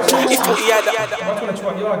 I just want to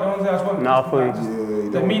chill out. I don't want Nah, for you.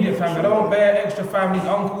 the immediate family. I don't want bare extra family,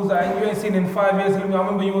 uncles that you ain't seen in 5 years. I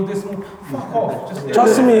remember you was this small. Fuck off. Just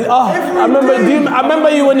Trust me. I remember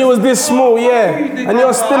you when you was this small, yeah. And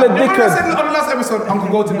you're still a I dickhead. said on the last episode, Uncle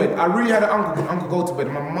Go to Bed. I really had an uncle called Uncle Go to Bed.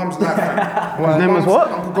 My mum's life, fam. His name was what?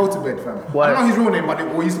 Uncle Go to Bed, fam. Why? I don't know his real name, but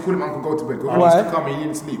we used to call him Uncle Go to Bed. Because when he Why? used to come, he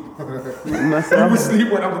didn't sleep. He would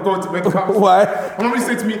sleep when Uncle Go to Bed comes. Why? My mum used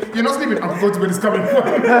to say to me, "You're not sleeping. Uncle Go to Bed is coming."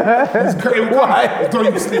 Why? Don't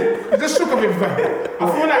even sleep. He just shook of him, fam. I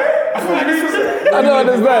feel like this was. I don't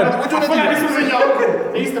understand. What do you I feel want like to this was in your uncle.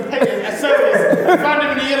 They used to pay it a service. I found him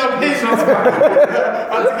in the yellow patients.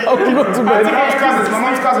 Uncle Go to Bed. My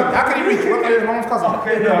mum's cousin. How can he reach? What is my mum's cousin?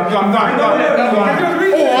 Okay, no, I'm done.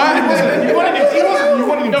 You wanted him.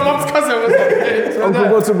 Your mum's cousin was like, Uncle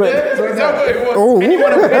Go to Bed.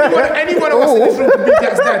 Anyone of us in this room could be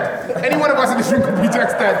Jack's dad. Any one of us in this room could be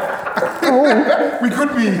Jack's dad. We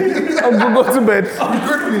could be. Uncle Go to Bed. We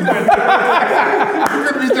could be. We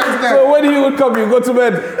could be Jack's dad. So when you would come, you go to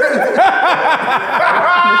bed.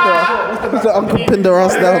 Uncle pinned her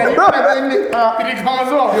ass down. Did he come as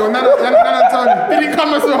well? Yo, Nana Tony. Did he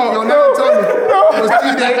come as well? Yo, Nana Tony. It was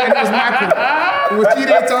G-Day and it was Michael. It was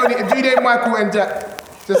G-Day Tony, G-Day Michael and Jack.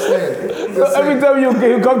 Just saying. So every time you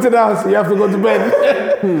come to the house, you have to go to bed.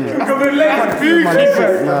 come in late. That's a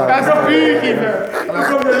beekeeper. That's a beekeeper.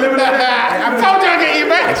 Come to live I told you I'd get you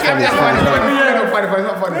back. It's not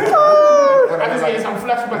funny. I just gave you some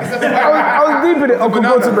flashbacks. I was deep in it. Uncle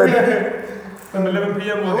Go to bed. from 11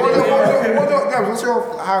 p.m. What's your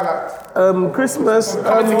highlight? Christmas.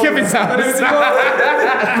 Kevin's house.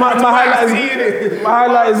 My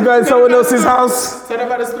highlight is going to someone else's house. Tell them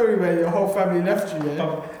about the story where your whole family left you,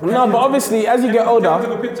 yeah? No, but obviously, as you get older. I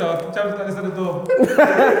took a picture. Jabz like this at the door.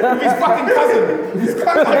 His fucking cousin. His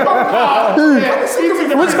cousin.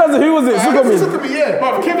 Which cousin? Who was it? Sukumi. Sukumi, yeah.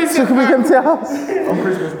 But Kevin said, Sukumi came to your house.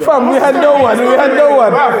 Fam, we had no one.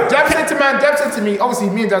 Jabz said to me, obviously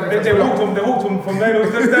me and Jabz. They walked him from there. It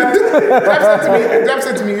was just that. Jabz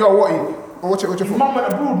said to me, yo, what are you? What's your mum went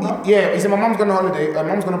abroad, no? Yeah, he said my mum's going on holiday.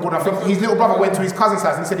 Mum's going abroad. I think his little brother went to his cousin's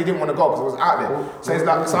house and he said he didn't want to go because it was out there. So he's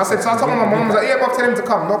like, so I told my mum was like, yeah, but tell him to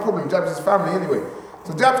come. No problem. Jabz is family anyway.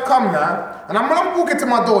 So Jabz come now, and when I'm walking to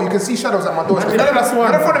my door, you can see shadows at my door. You know, that's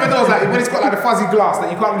one. The front of the door is like when it's got like the fuzzy glass that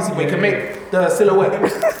you can't really see, but you can make the silhouette.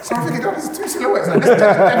 So I'm thinking, there's two silhouettes. Like, this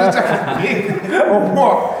Jabz big, or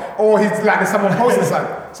what? Or he's like there's someone posting something.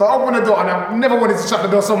 So I open the door, and I've never wanted to shut the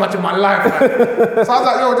door so much in my life. Like. So I was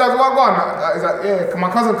like, yo, Jabz, what going on? He's like, yeah, can my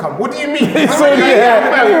cousin come? What do you mean? He's so yeah.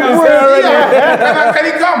 Can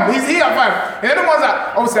he come? He's here, fam. And then the one's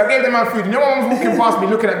like, obviously I gave them my food. You know, one was walking past me,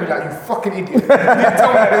 looking at me like, you fucking idiot.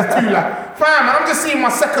 Tell me that there's two, like, fam, I'm just seeing my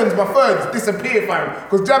seconds, my thirds disappear, fam.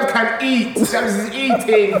 Because Jabz can't eat. Jabz is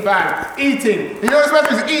eating, fam. Eating. You know what's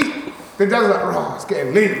supposed to eat? Then Jabz is like, oh, it's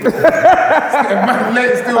getting late. It's getting mad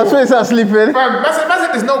late still. That's why he's not sleeping. Fam, man said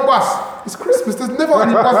there's no bus. It's Christmas, there's never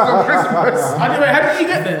any buses on Christmas. Anyway, how did you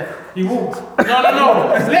get there? He walked. No.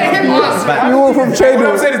 Let him answer. You walk from What I'm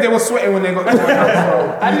Chadle. saying is they were sweating when they got there.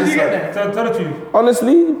 How did you get there? Tell the truth.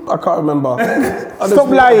 Honestly, I can't remember. Stop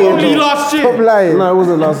lying. Only last year. Stop lying. No, it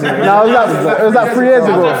wasn't last year. No, it was like 3 years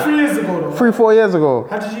That was ago. like 3 years ago, though. 3-4 years ago.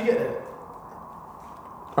 How did you get there?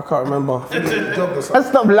 I can't remember.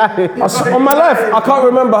 Stop lying. On my life, I can't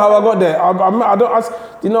remember how I got there. I don't.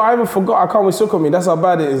 I even forgot. I can't with Sukumi. That's how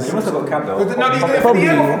bad it is. You must have got a cab though. Probably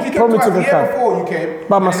took a cab. Before you came,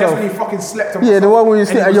 By myself. And that's when you fucking slept on Yeah, the one where you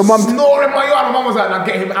sleep at your mum's. snoring my yard. My mum was like, "Now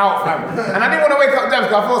get him out, fam." And I didn't want to wake up Jabz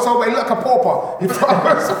because I felt so bad. He looked like a pauper. He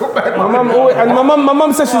felt so bad. My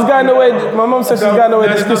mum says she's going away. My mum says she's going away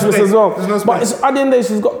this Christmas as well. There's no space. But it's, at the end of the day,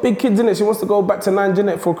 she's got big kids in it. She wants to go back to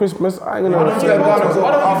Nanjing for Christmas. I ain't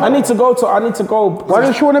gonna. I need to go. Why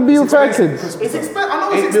don't you want to be with her kids? It's expensive. I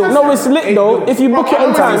know it's expensive. No, it's lit though. If you book it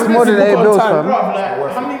on time, It's more than 8 bills, fam.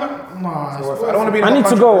 How many? Nah, I don't want to be in I a need hot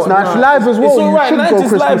to country. go. Nah, it's live as well. It's You alright, should night go is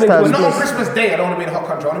Christmas live in But time. not on Christmas Day. I don't want to be in a hot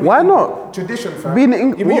country. I wanna be Why in not? Tradition, fam. Being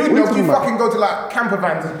in- you what are you talking about? fucking go to like camper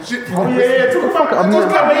vans and shit. Talk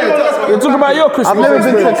about You talk about your Christmas. I've never been to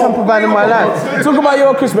a experience. camper van in my life. Talk about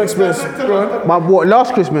your Christmas experience. What,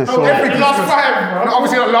 last Christmas? Or, Every last five. No,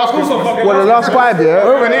 obviously not last Christmas. well, the last 5, yeah?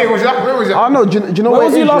 Where was you? I don't know, do you know Where what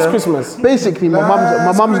was it you is, last yeah? Christmas? Basically, my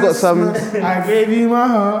mum's got some. I gave you my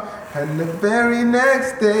heart. And the very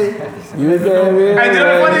next day. You gave it. Hey, do you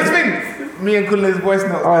know the funniest thing? Me and Kunz's voice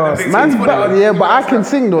notes. man, the big Man's thing. back, yeah, but I can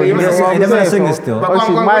sing though. You know what I'm never saying? sing So, this still. But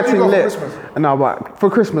Obviously, where my do you thing go for lit. Christmas? No, but for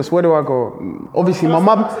Christmas, where do I go? Obviously, my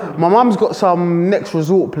mum's got some next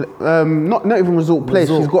resort, not even resort place.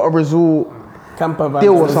 She's got a resort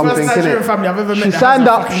deal or something. First Nigerian family I've ever met. She signed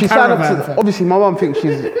up to. Obviously, my mum thinks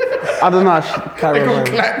she's. I don't know.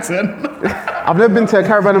 I've never been to a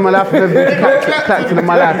caravan in my life. I've never been to Clacton in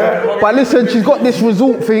my life. But listen, she's got this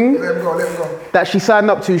resort thing that she signed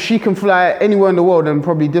up to. She can fly anywhere in the world, and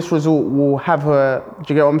probably this resort will have her.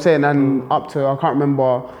 Do you get what I'm saying? And up to, I can't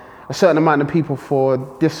remember, a certain amount of people for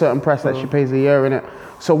this certain price that she pays a year in it.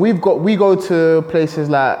 So we go to places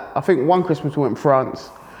like, I think one Christmas we went to France.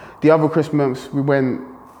 The other Christmas we went,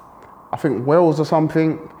 I think Wales or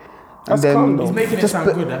something. That's calm though. He's making it sound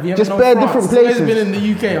good. Have you ever just bare different places. He's been in the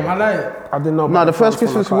UK, am I lying? I didn't know. No, the first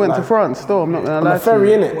Christmas we went to France. Still, I'm not gonna lie. On the ferry,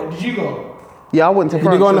 innit? What, did you go? Yeah, I went to France.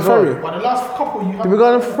 Did you go on the ferry? Well, the last couple you had. Did we go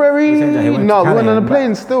on a ferry? No, we went on a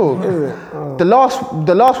plane still. The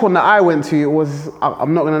last one that I went to, it was,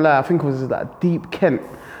 I'm not gonna lie, I think it was like deep Kent.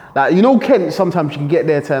 Like, you know Kent, sometimes you can get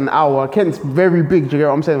there to an hour. Kent's very big, do you get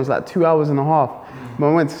what I'm saying? It was like 2 hours and a half. But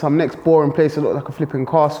I went to some next boring place that looked like a flipping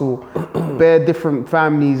castle. Bare different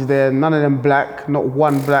families there, none of them black, not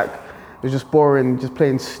one black. It was just boring, just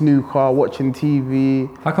playing snooker, watching TV,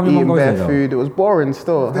 eating bare food. It was boring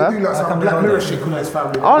still. They do like some Black Mirror shit called his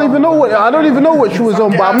family. I don't even know what she was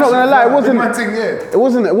on, but I'm not gonna lie, it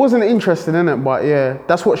wasn't interesting in it. But yeah,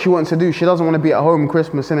 that's what she wants to do. She doesn't want to be at home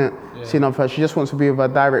Christmas, innit? Seeing her, she just wants to be with her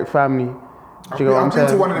direct family. I've been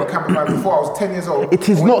to one of them camper vans before. I was 10 years old. It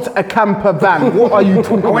is not a camper van. What are you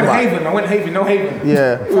talking about? I went Haven, no Haven.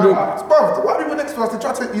 Yeah. Bro, what people next to us, they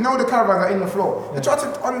try to, you know the caravans are in the floor. They try to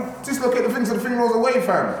dislocate the thing so the thing rolls away,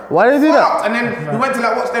 fam. Why did they do that? And then we went to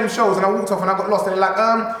like watch them shows and I walked off and I got lost and they're like,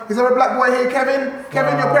 is there a black boy here, Kevin?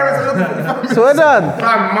 Kevin, your parents are looking for you. So we're done.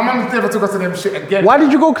 Fam, my mum never took us to them shit again. Why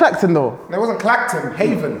did you go Clacton though? There wasn't Clacton,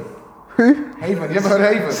 Haven. Who? Haven, you ever heard of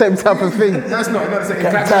Haven? Same type of thing. No, it's not the same.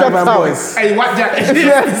 Caravan boys. Hey, white jack. It's the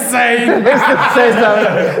same. It's the same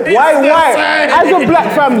type. Why? As a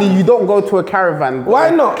black family, you don't go to a caravan. Why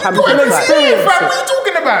not? What are you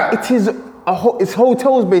talking about? It is it's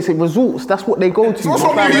hotels, basic resorts. That's what they go to. What's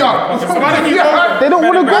wrong with you? They don't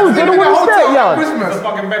want to go. They don't want to stay at yard.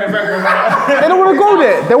 They don't want to go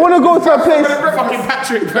there. They want to go to a place. Fucking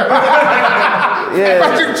Patrick. Yeah.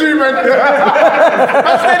 Patrick Truman.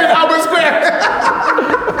 I'm staying in Albert Square.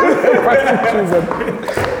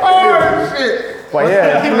 Oh shit. But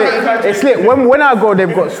yeah, it's lit. When I go, they've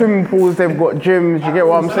got swimming pools, they've got gyms. You get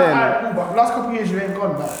what I'm saying? But last couple of years you ain't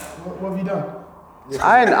gone. But what have you done? The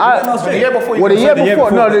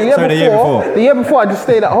year before I just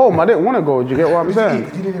stayed at home. I didn't want to go. Do you get what I'm saying? You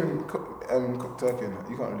didn't even cook turkey.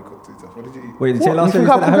 You can't really cook too tough. What did you eat? Wait, did you say last year? You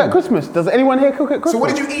think I cook at Christmas? Does anyone here cook at Christmas? So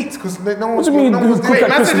what did you eat? Because no one was. What do you mean cook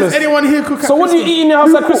at Christmas? Does anyone here cook at Christmas? So what do you eat in your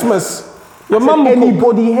house at Christmas? Your mum will cook.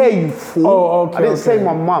 Anybody here, you fool? Oh, okay. I didn't say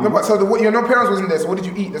my mum. No, but so your parents wasn't there. So what did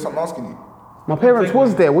you eat? That's what I'm asking you. My parents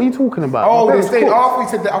was there. What are you talking about? Oh, they stayed. Oh, I thought you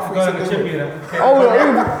said that.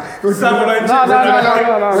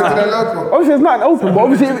 No. Obviously, it's not open. But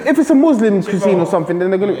obviously, if it's a Muslim cuisine or something,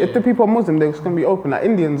 then they're gonna. If the people are Muslim, they're just gonna be open. Like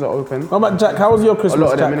Indians are open. How about Jack? How was your Christmas? A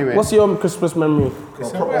lot of them Jack? anyway. What's your Christmas memory?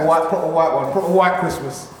 Proper white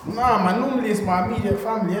Christmas. Nah, man. Normally it's my immediate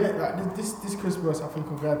family, innit? Like this Christmas, I think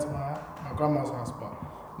I'm going to my grandma's house, but.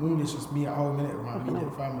 Normally it's just me at home, innit, with my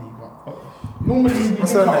immediate family, but normally...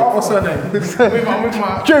 What's her name? with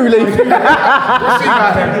my... Julie.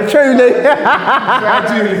 Julie.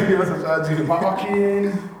 But fucking...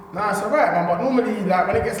 Nah, it's alright, man, but normally, like,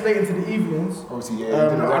 when it gets late into the evenings, obviously, I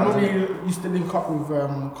normally used to link up with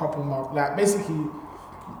a couple of my... Like, basically,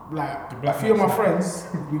 like, a few of my friends,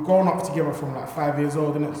 we've grown up together from like 5 years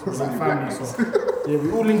old, innit? So like family, so yeah,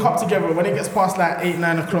 we all link up together. When it gets past like 8,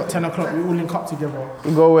 9 o'clock, 10 o'clock, we all link up together.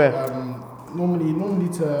 You go where? Normally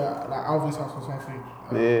to like Alvin's house or something.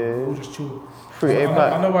 We'll just chill.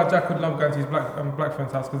 I know why Jack would love going to his black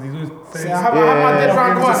friend's house because he's always saying. I have my dead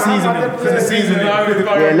friend going. It's the season.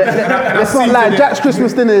 Let's not lie. Jack's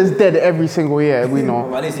Christmas dinner is dead every single year. We know.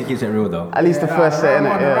 Well, at least he keeps it real though. At least the first set,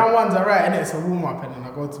 innit? The round one's alright, innit? It's a warm up, and then I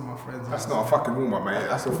go to my friends. That's not a fucking warm up, mate.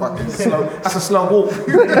 That's a fucking slow. That's a slow walk.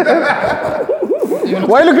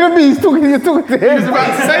 Why are you looking at me? You're talking to him. He was about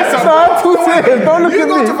to say something. Don't look at me. You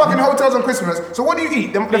go to fucking hotels on Christmas. So what do you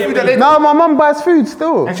eat? The food that they No, my mum buys food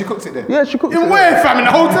still. And she cooks it there? Yeah, she cooks it. In where, fam? In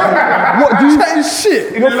the hotel? What do you...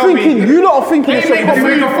 shit. You're thinking... You lot are thinking... They make the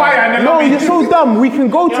food on fire and then No, you're so dumb. We can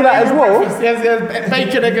go to that as well. There's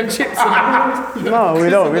bacon, egg and chips. No, we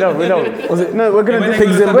don't. No, we're going to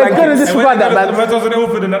disregard that, man. The hotels in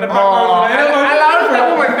Ilford and that.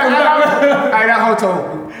 That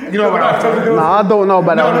hotel. You know about that hotel? Nah, I don't know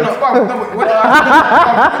about that. No.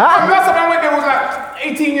 Last time I went there was like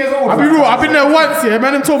 18 years old. I'll be real, I've been there once, yeah.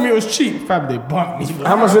 Man, them told me it was cheap. Fam, they bumped me.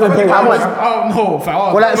 How much did they pay? How much? I don't know, fam.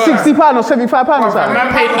 Well, like £60 or £75 or something. Man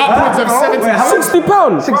paid upwards of 70.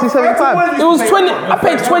 £60? 60, 75. It was 20. I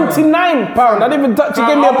paid £29. I didn't even touch. You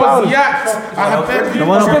gave me a pound. I had I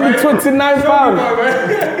gave me £29.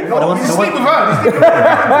 You sleep with her. Do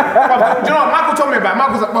you know what Michael told me about?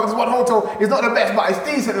 Michael's like, this one hotel is not the best, but it's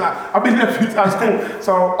decent. Like, I've been there a few times, cool.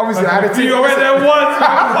 So obviously I had a team. You went there once. I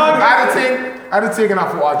had a team and I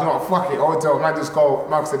thought, do you know what, fuck it, hotel, man, just go.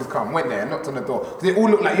 Michael said, just come. Went there, knocked on the door. They all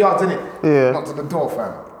look like yards, innit? Yeah. Knocked on the door,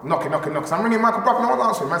 fam. Knocking. So I'm ringing Michael, bro, no one's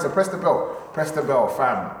answering. Man said, press the bell,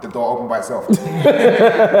 fam. The door opened by itself. She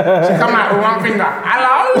come out with one finger.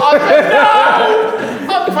 Hello? I said,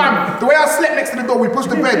 no! Fam, the way I slept next to the door, we pushed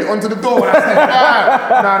the bed onto the door. And I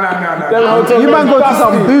said, no. You man go to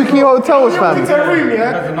some bookie hotels, fam. Into a room,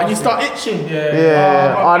 yeah, and you start itching.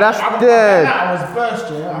 Yeah. Oh, that's dead. I was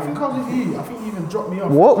first, yeah. I think I was with you. I think you even dropped me off.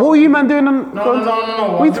 What were you man doing on? No.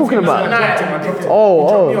 What are you talking about?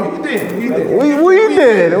 Oh. You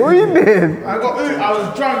did. What you did? I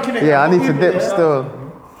was drunk, innit? Yeah, I need to dip still.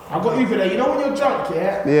 I got Uber there. You know when you're drunk,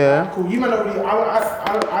 yeah? Yeah. Cool. You man don't really.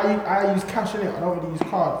 I use cash in it. I don't really use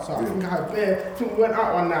cards. So I think I had bare. I think we went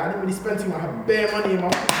out one night. I didn't really spend too much. I had bare money in my.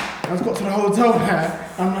 I just got to the hotel there.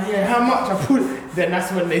 I'm like, yeah, how much? I put. Then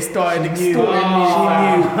that's when they started extorting me.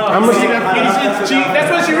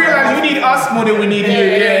 That's when she realized you need us more than we need you.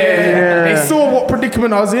 Yeah. They saw what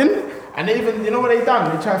predicament I was in. And they even, you know what they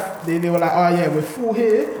done? They were like, oh yeah, we're full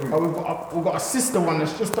here, but we've got a sister one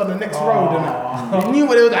that's just on the next road and that. They knew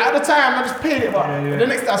what they were like. At the time, I just paid it, but the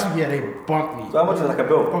next day I said, yeah, they bumped me. So how much is like a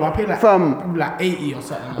bill? Bro, I paid like, From like 80 or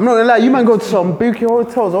something. I'm not gonna lie, you man go to some bookie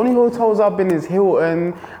hotels. Only hotels I've been is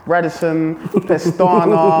Hilton, Radisson,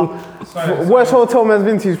 Pestana. Worst hotel man's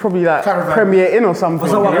been to is probably like Premier Inn or something.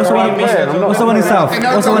 What's the one in South?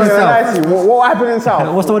 What happened in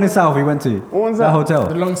South? What's the one in South we went to? What one's that that? hotel?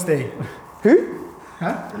 The long stay. Who?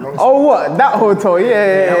 Huh? Oh, what? That hotel?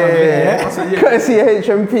 Yeah. Courtesy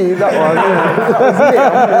HMP, that one.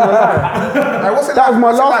 That was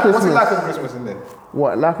my last Christmas. What's it like on Christmas in there?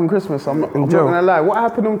 What, like on Christmas? I'm not gonna lie. What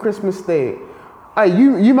happened on Christmas Day? Hey,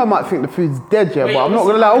 you man might think the food's dead, yeah, but I'm not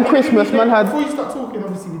gonna lie. On Christmas, man had. Before you start talking,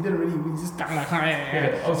 obviously we didn't really. We just done like,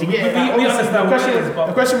 Obviously, we understand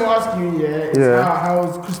the question we'll ask you, is how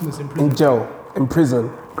was Christmas in prison? In prison.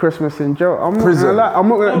 Christmas in jail. I'm not gonna lie. I'm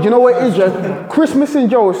not gonna. Do you know what it is, yeah? Christmas in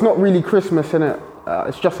jail. It's not really Christmas, innit?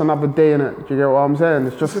 It's just another day, innit? Do you get what I'm saying?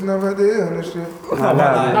 It's just another day on this shit. No, but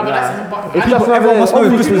that's it's just everyone must know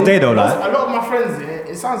Christmas Day though, like. A lot of my friends,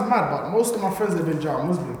 it sounds mad, but most of my friends live in jail are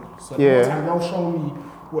Muslim. So they'll show me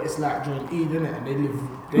what it's like during Eid, innit? And they live.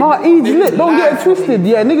 Eid's lit. Don't get it twisted.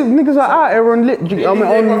 Yeah, niggas are out here on lit. I mean,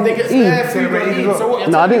 on Eid.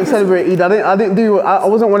 No, I didn't celebrate Eid. I didn't do. I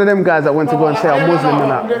wasn't one of them guys that went to go and say I'm Muslim and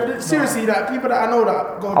that. Seriously, like people that I know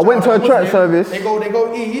that go. I went to a church service. They go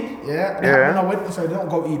Eid. Yeah. So they don't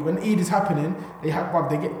go Eid. When Eid is happening, they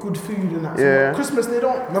get good food and that. So Christmas they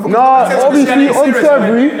don't. No, obviously on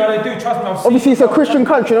Servery. No, they do. Trust me. Obviously, it's a Christian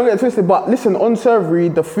country. Don't get it twisted. But listen, on Servery,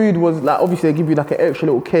 the food was like obviously they give you like an extra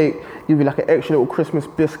little cake. Give you like an extra little Christmas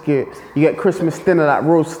biscuit. You get Christmas dinner, that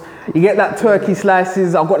roast. You get that turkey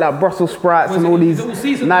slices. I've got like Brussels sprouts and all these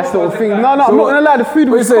nice little things. No, I'm not gonna lie. The food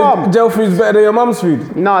was calm. Jail food's better than your mum's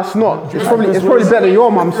food? No, it's not. It's probably better than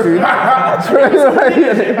your mum's food. Back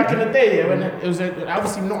in the day, when it was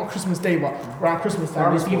obviously not a Christmas day, but around Christmas time,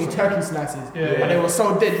 they used to give you turkey slices, and they were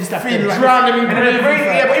so dead. Just that feeling drowning in gravy.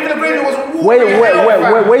 Yeah, but even the gravy was. Wait.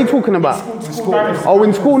 What are you talking about? Oh,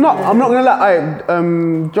 in school? No, I'm not gonna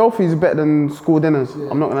lie. Jail food's better than school dinners.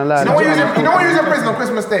 I'm not gonna lie. You know when you was in prison on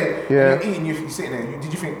Christmas Day? Yeah. You're eating, you're sitting there.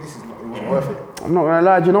 Did you think this is not worth it? I'm not gonna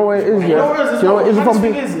lie. Do you know what it is? You know what it is? If I'm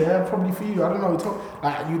is, probably for you. I don't know.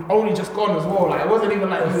 Like you'd only just gone as well. Like it wasn't even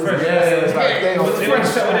like you fresh. It was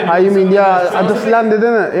fresh. How you mean? Yeah, I just landed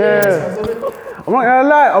in it. Yeah. I'm not gonna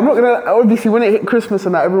lie. Obviously, when it hit Christmas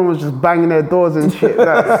and that, everyone was just banging their doors and shit.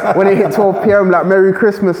 Like, when it hit 12 p.m., like Merry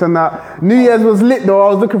Christmas and that. New Year's was lit though. I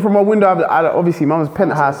was looking from my window. Obviously, mine was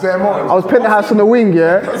penthouse. I was penthouse on the wing,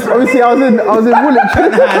 yeah. Obviously, I was in Woolwich.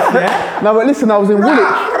 No, but listen, I was in Woolwich.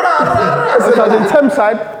 I was in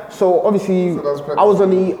Thameside. So obviously, I was on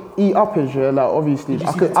the uppers, yeah. Like obviously,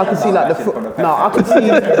 I could see like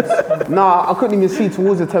I couldn't even see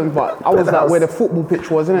towards the Thames, but I was like where the football pitch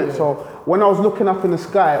was, innit? So when I was looking up in the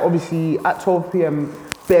sky, obviously at 12 p.m,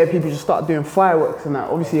 bare people just started doing fireworks and that.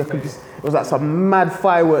 Obviously, it was like some mad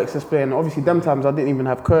fireworks display. And obviously, them times I didn't even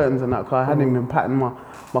have curtains and that, cause I hadn't even patterned my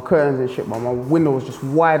curtains and shit. But my window was just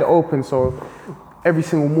wide open, so. every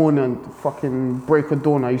single morning, fucking break of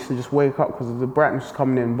dawn, I used to just wake up because the brightness was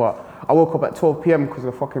coming in. But I woke up at 12 p.m. because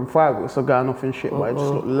the fucking fireworks are going off and shit. But it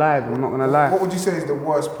just looked live. I'm not gonna lie. What would you say is the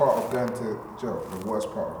worst part of going to jail? The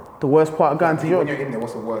worst part of it? The worst part of going to jail? When you're in there,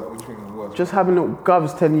 what's the worst? What do you think is the worst? Just having little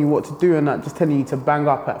govs telling you what to do and that, just telling you to bang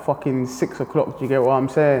up at fucking 6 o'clock. Do you get what I'm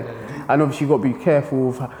saying? And obviously you got to be careful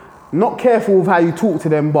of, not careful of how you talk to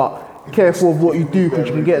them, but careful of what you do because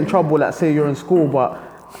you can get in trouble. Like say you're in school, but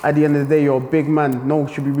at the end of the day, you're a big man. No one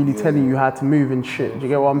should be really telling you how to move and shit. Do you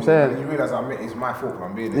get what I'm saying? You realise it's my fault for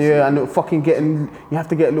I'm being this. Yeah, and fucking you have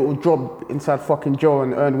to get a little job inside fucking jail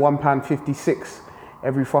and earn £1.56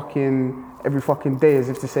 every fucking day, as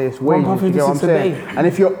if to say it's wages. You get what I'm saying? And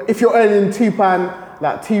if you're earning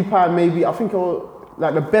 £2 maybe, I think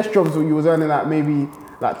like the best jobs that you was earning at maybe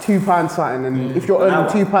like £2 something, and if you're earning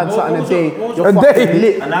 £2 something a day, you're fucking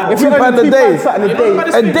lit. If you're earning £2 something a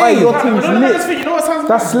day, your team's lit.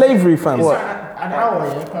 That's slavery, fam. What? An hour,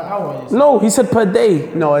 yeah, per hour. No, he said per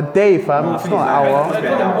day. No, a day, fam. It's not an hour.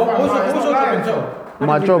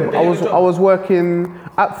 My job, I was working.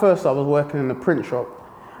 At first, I was working in a print shop.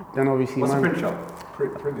 Then obviously, what's a print shop?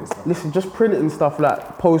 Printing stuff. Listen, just printing stuff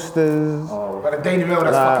like posters. Oh, but the Daily Mail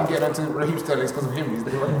that's fucking getting onto Raheem's telling because of him. He's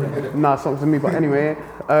the one who did it. Nah, it's not to me. But anyway,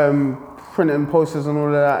 printing posters and all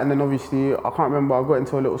of that, and then obviously, I can't remember. I got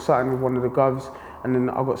into a little something with one of the govs. And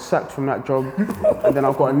then I got sacked from that job, and then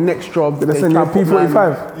I got a next job. Did they send you a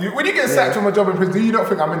P45? When you get sacked from a job in prison, do you not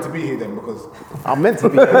think I'm meant to be here then? Because I'm meant to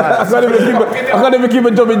be. I can't even keep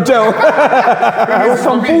a job in jail. It was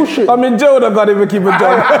some bullshit. I'm in jail and I can't even keep a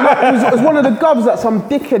job. It was one of the govs that some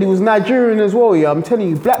dickhead. He was Nigerian as well. Yeah, I'm telling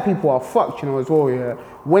you, black people are fucked, you know, as well. Yeah,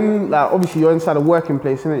 when like obviously you're inside a working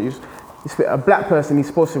place, innit? A black person, he's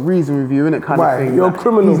supposed to reason with you, innit, kind of thing. You're a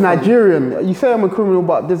criminal. He's Nigerian. You say I'm a criminal,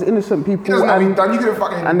 but there's innocent people. He doesn't know what he's done. You could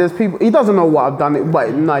fucking. And there's people. He doesn't know what I've done.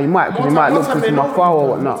 But no, he might, because he might look into my file or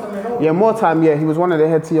whatnot. Yeah, more time. Yeah, he was one of the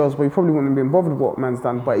head CEOs, but he probably wouldn't have been bothered with what man's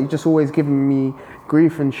done. But he's just always giving me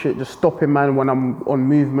grief and shit, just stopping man when I'm on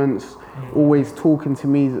movements. Always talking to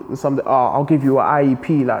me something. I'll give you an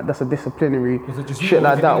IEP. Like that's a disciplinary shit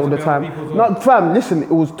like that all the time. Not fam. Listen,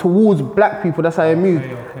 it was towards black people. That's how he moved.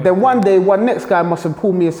 Then one day, one next guy must have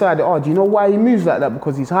pulled me aside. Do you know why he moves like that?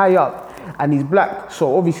 Because he's high up and he's black.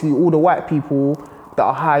 So obviously, all the white people that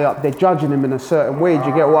are high up, they're judging him in a certain way. Do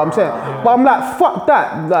you get what I'm saying? But I'm like, fuck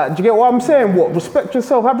that. Like, do you get what I'm saying? What? Respect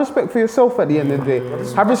yourself. Have respect for yourself at the end of the day.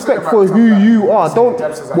 Have respect for who you are. Don't,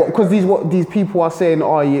 because these people are saying,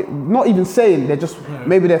 not even saying, they're just,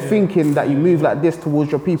 maybe they're thinking that you move like this towards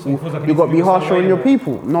your people. You've got to be harsher on your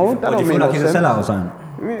people. No, that don't make no sense. He's a sellout or something?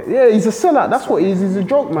 Yeah, he's a sellout. That's what he is. He's a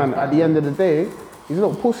joke, man. At the end of the day, he's a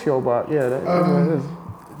little pussy, but yeah, that's what it is.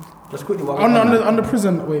 Just quickly, on the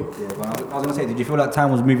prison, wait. Yeah, well, I was gonna say, did you feel like time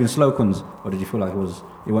was moving slow, Kunz, or did you feel like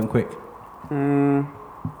it went quick?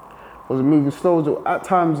 Was it moving slow? At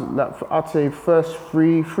times, I'd say first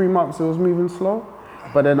three months it was moving slow,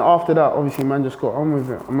 but then after that, obviously, man just got on with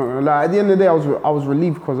it. I'm not gonna lie. At the end of the day, I was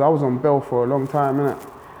relieved because I was on bail for a long time, innit?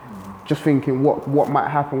 Just thinking what might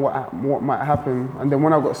happen, what might happen, and then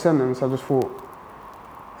when I got sentenced, I just thought,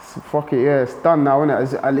 fuck it, yeah, it's done now,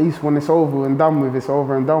 innit? At least when it's over and done with, it's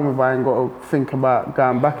over and done with. I ain't got to think about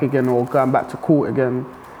going back again or going back to court again.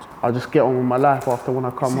 I'll just get on with my life after when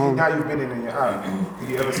I come home. Now you've been in and you're out. Did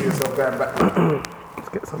you ever see yourself going back? Let's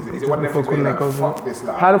get something. Is it one of them things like, fuck this?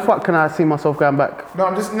 Like, how the fuck can I see myself going back? No,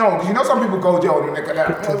 because you know some people go jail and they're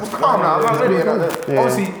like, calm now, I'm not ready.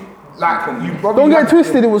 Obviously, like, you don't get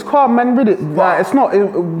twisted, it was calm, man, read it. Like, it's not,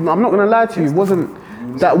 I'm not gonna lie to you, it wasn't.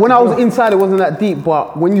 That when I was inside, it wasn't that deep,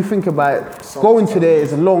 but when you think about it, going to there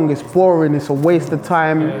is long, it's boring, it's a waste of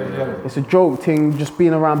time, it's a joke thing, just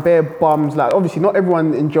being around bare bums. Like obviously, not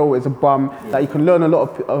everyone in jail is a bum. Like you can learn a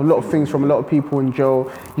lot of things from a lot of people in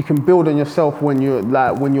jail. You can build on yourself when you're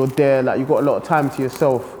there. Like you got a lot of time to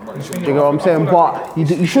yourself. Do you get what I'm saying? But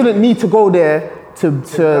you shouldn't need to go there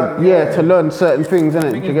to learn certain things,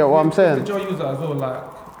 innit? Do you get what I'm saying? The jail you was at as well, like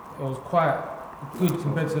it was quite good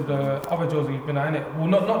compared to the other jails that you've been at, innit? Well,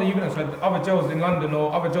 not that you've been at, so the other jails in London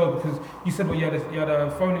or other jails, because you said you had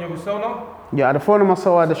a phone in your cell now? Yeah, I had a phone in my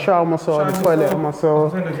cell, I had a shower in my cell, I had a toilet in my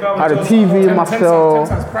cell, I had a TV in my cell.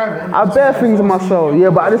 I had bare things in my cell, yeah,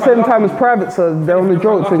 but at the same time it's private, so they're on the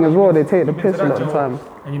joke thing as well, they take the piss a lot of the time.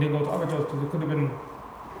 And you didn't go to other jails because it could have been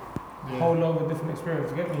a whole lot of a different experience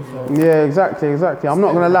to get me, so. Yeah, exactly. I'm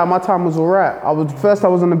not gonna lie, my time was alright. First I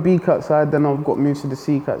was on the B-cut side, then I got moved to the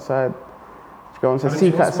C-cut side. Go on to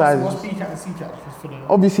C-cat side. What's B-cat and C-cat?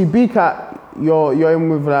 Obviously, B-cat, you're in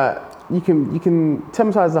with like you can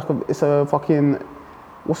Thames side is like it's a fucking,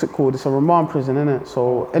 what's it called? It's a remand prison, innit?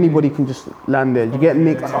 So anybody can just land there. You get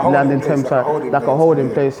nicked, land in Thames side, like a holding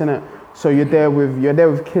place, innit? So you're there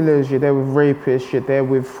with killers, you're there with rapists, you're there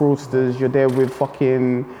with fraudsters, you're there with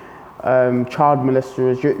fucking child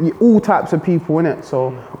molesters, you're all types of people in it.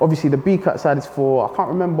 So obviously the B-cat side is for, I can't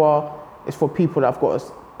remember, it's for people that have got,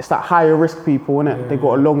 it's like higher risk people, innit? They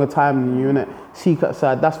got a longer time than you, innit? C-cat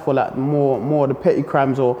side, that's for like more of the petty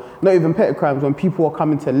crimes, or not even petty crimes, when people are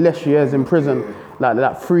coming to less years in prison,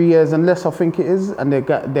 like 3 years and less, I think it is, and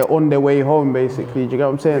they're on their way home basically. Do you get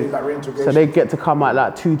what I'm saying? Like so they get to come out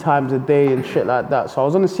like 2 times a day and shit like that. So I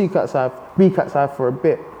was on the C-cat side, B-cat side for a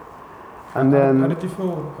bit, and then. How did you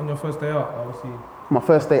feel on your first day out? Obviously. My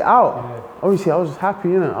first day out, obviously I was just happy,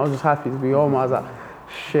 innit? I was just happy to be home. I was like,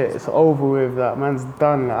 shit, it's over with, that man's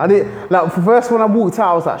done. Like, I didn't, like, first when I walked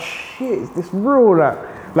out, I was like, shit, is this real?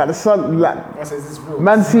 Like the sun, like,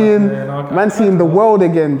 man seeing the world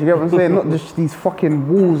again. Do you get what I'm saying? Not just these fucking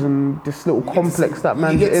walls and this little complex that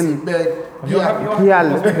man's in. Yeah,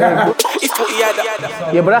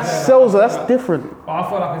 but that's cells, that's different. But I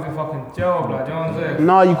feel like it's a fucking jail, like, do you know what I'm saying?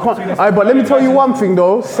 No, you can't. Alright, but let me tell you one thing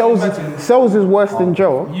though. Cells is worse than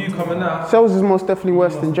jail. You coming out. Cells is most definitely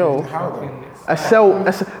worse than jail. A cell,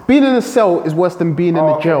 being in a cell is worse than being in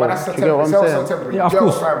a jail. Do you get what I'm saying? Yeah, of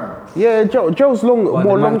course. Yeah, jail's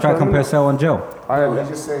more long term. Try to compare cell and jail. He's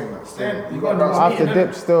just saying that. I have to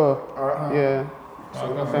dip still. Yeah. Say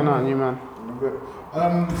nothing, you man.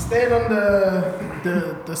 Staying on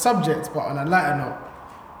the subject, but on a lighter note,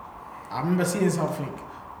 I remember seeing something.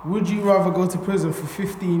 Would you rather go to prison for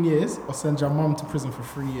 15 years or send your mum to prison for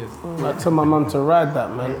 3 years? I tell my mum to ride that,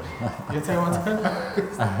 man. You tell her to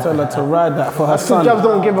Tell her to ride that for her son. Jabz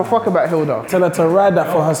don't give a fuck about Hilda. Tell her to ride that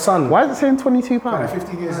for her son. Why is it saying £22?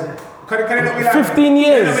 15 years. Can it not be like 15 years?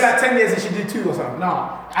 Can it not be like 10 years and she did 2 or something?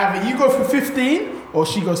 No, either you go for 15 or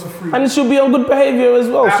she goes for 3. And she'll be on good behaviour as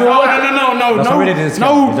well. No, That's already the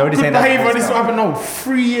discount. He's already good saying that. behaviour. This will happen. No,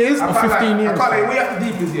 3 years or 15 years. I can't like, we have to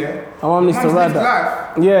deep is, yeah? My mum needs to Mum's ride lived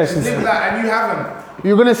that. life. Yeah, She's she's lived life and you haven't.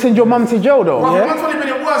 You're gonna send your mum to jail though? Well, Yeah. Mum's only been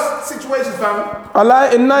in worse situations, fam. I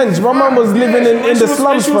like in Nines. My mum was living in the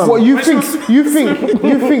slums, fam. What you think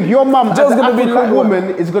your mum as Jail's an gonna be African like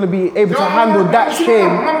woman is gonna be able to handle that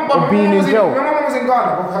shame of being in jail? My mum was in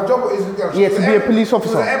Ghana, but her job is To be a police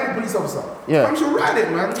officer. She was an airport police officer. Yeah. Mum, she'll ride it,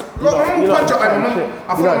 man. Look, my mum punch up, like, I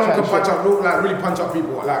feel like my mum can punch up, like really punch up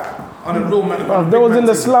people, like on a real man. There was in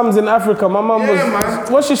the slums in Africa. My mum was. man.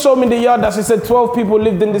 When she showed me the yard, that she said 12 people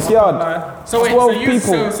lived in this yard. So wait, 12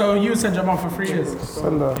 people. So you send your mum for 3 years?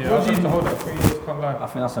 Send her. Yeah, I have to hold that 3 years, can't lie. I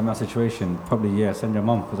think that's a mad situation. Probably, yeah, send your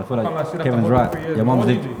mum, because I feel Can't lie, she'd have like to Kevin's hold it right. 3 years. Your What would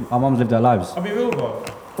you do? our mums lived their lives. I'll be real, bro.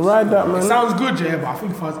 Ride that, It man. sounds good, yeah, but I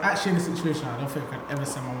think if I was actually in a situation, I don't think I could ever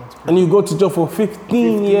send my mum to prison. And you go to jail for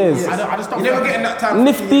 15 years. I just don't. You never get in that time.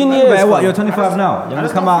 15 years. But what, fam. you're 25 now. You're gonna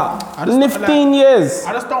come out. 15 years.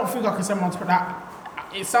 I just don't think I can send my mum to prison.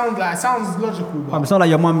 It sounds logical, but It's not like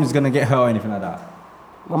your mum is gonna get hurt or anything like that.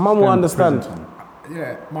 My mum will understand.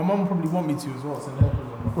 yeah, my mum probably want me to as well. Send her to prison.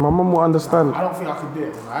 My mum will understand. I don't think I could do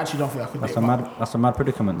it. Man. I actually don't think I could That's do a it. mad a mad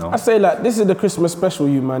predicament though. I say like, this is the Christmas special,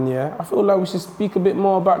 you man, yeah? I feel like we should speak a bit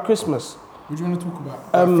more about Christmas. What do you want to talk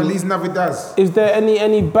about? Feliz Navidad. Is there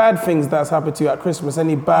any bad things that's happened to you at Christmas?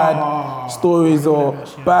 Any bad stories or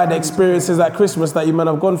bad experiences at Christmas that you might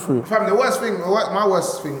have gone through? Fam, the worst thing, my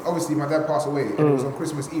worst thing, obviously my dad passed away and it was on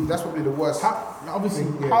Christmas Eve. That's probably the worst. Obviously,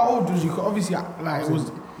 Yeah. how old was you? 'Cause obviously, like, it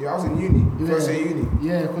was. I was in uni, first year uni.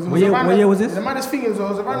 Yeah, because What year was this? The maddest thing is, it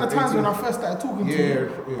was around the times when I first started talking to you,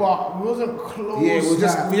 but we wasn't close. Yeah,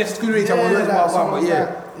 we just screwed each other. Yeah.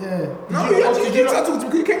 No, you started talking to me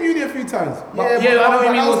because you came uni a few times. Yeah, I know what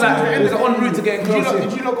you mean. It was like en route to getting closer.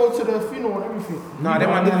 Did you not go to the funeral and everything? No, I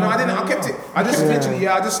didn't. I kept it. I just literally,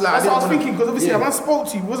 I just like. That's what I was thinking, because obviously when I spoke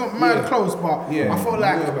to you, it wasn't mad close, but I felt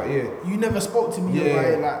like you never spoke to me about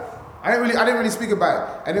it. Like, I didn't really speak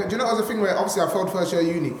about it. And do you know, it was a thing where obviously I failed first year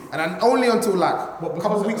uni, and only until like a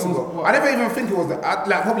couple of weeks ago. I never even think it was that.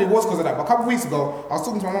 Like probably was because of that. But a couple of weeks ago, I was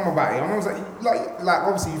talking to my mum about it. My mum was like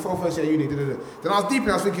obviously you failed first year uni. Then I was deep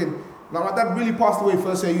and I was thinking. Like my dad really passed away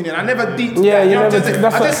first year uni, and I never deeped. Yeah, you know, I just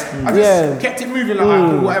kept it moving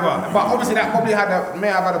like whatever. But obviously that probably may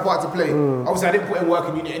have had a part to play. Obviously I didn't put in work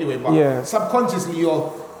in uni anyway, but subconsciously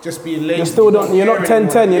you're just being lazy. You're not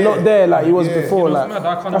 10-10, you're not there like you was before. You know, Like, it's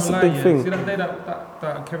mad, I can't that's a lie, big thing. See that day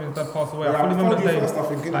that Kevin's dad passed away? Yeah, I fully remember that day. first, I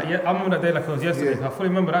think, innit? I remember that day like it was yesterday. Yeah. I fully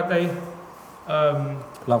remember that day. I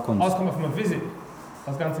Love Kunz. was coming from a visit. I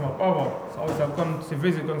was going to my brother. So obviously I've gone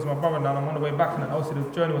to my brother now, and I'm on the way back, and obviously the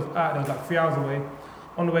journey was out, it was like 3 hours away.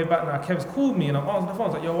 On the way back now, Kev's called me and I'm answering the phone. I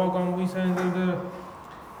was like, yo, what are you saying?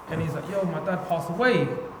 And he's like, yo, my dad passed away.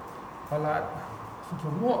 I'm like,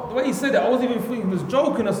 thinking, what? The way he said it, I wasn't even thinking he was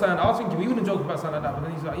joking or something. I was thinking, we wouldn't joke about something like that. But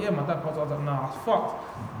then he's like, yeah, my dad passed away. I was like, nah, it's fucked.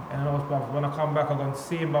 And I was, bruv, when I come back, I'm going to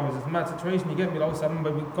see him, bruv. It's a mad situation, you get me? Like, also, I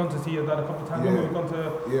remember we've gone to see your dad a couple of times. Remember we've gone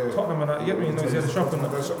to Tottenham and that, you get me? You know, see the shop and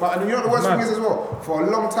that. But you know what the worst thing is as well? For a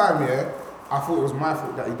long time, I thought it was my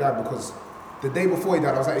fault that he died because the day before he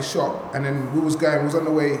died, I was at his shop and then we was on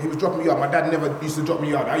the way, he was dropping me out. My dad never used to drop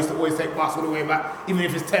me out. I used to always take bus all the way back. Even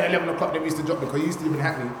if it's 10, 11 o'clock, they used to drop me because he used to live in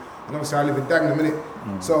Hackney. And obviously I live in Dagenham,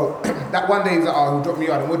 innit? So that one day he was like, oh, he'll drop me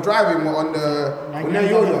out. And we're driving, we're on the... We're near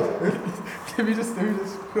your yard. Let me just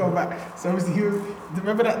go back. So obviously he was,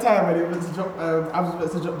 remember that time when he went to drop, I was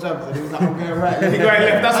about to drop Jabz and he was like, I'm going right. He going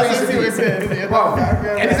left, that's what he used to do.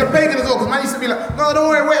 And he's a pagan as well, because man used to be like, no, don't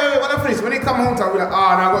worry, wait, when I finish. When they come home to, I'll be like, no,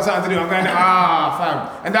 I've got something to do. I'm going,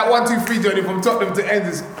 fam. And that 1, 2, 3 journey from Tottenham to end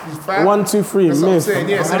is fam. 1, 2, 3, that's what I'm saying,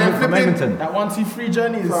 yeah. So then flipping. That 1, 2, 3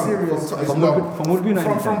 journey is serious. From Woodgreen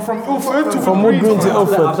From Ilford to From Woodgreen to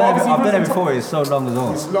Ilford. I've done it before, it's so long as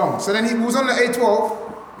well. It's long. So then he was on the A12,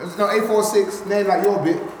 no, A46, near like your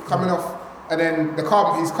bit, coming off. And then his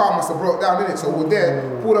car must have broke down, innit? So we're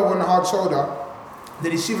there, pulled over on the hard shoulder.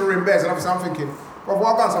 Then he's shivering bears, and obviously I'm thinking, bro,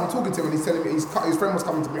 what I've done? So I'm talking to him, and he's telling me his friend was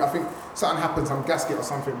coming to me. I think something happened, some gasket or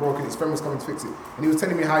something broken. His friend was coming to fix it. And he was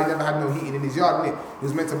telling me how he never had no heating in his yard, innit? He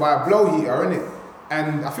was meant to buy a blow heater, innit?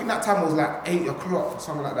 And I think that time was like 8 o'clock or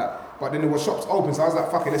something like that. But then there were shops open, so I was like,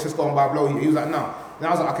 fuck it, let's just go and buy a blow heater. He was like, no. And I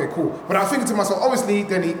was like, okay, cool. But I was thinking to myself, obviously,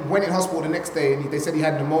 then he went in hospital the next day and they said he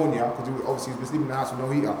had pneumonia because obviously he was sleeping in the house with no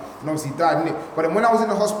heater. And obviously he died, innit? But then when I was in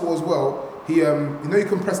the hospital as well, he, you know, you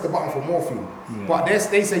can press the button for morphine. Yeah. But they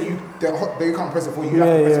say they can't press it for you, you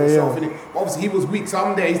have to press it yourself, innit? But obviously he was weak, so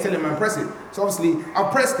I'm there, he's telling me, press it. So obviously, I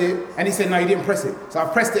pressed it, and he said, no, you didn't press it. So I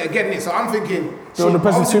pressed it again, innit? So I'm thinking, the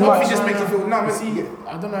pressing too much. Just makes you feel numb.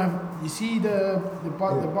 I don't know, you see the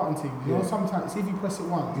button thing, you know, sometimes, see if you press it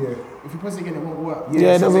once, if you press it again, it won't work.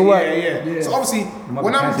 Yeah, it doesn't work. Yeah. So obviously,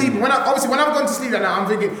 when I'm deep, when I've gone to sleep like that, I'm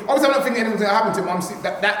thinking, obviously I'm not thinking anything's gonna happen to him,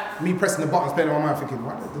 that me pressing the buttons playing in my mind, thinking,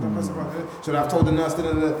 why did I press the button? Should I have told the nurse,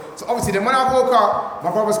 So obviously then when I woke up,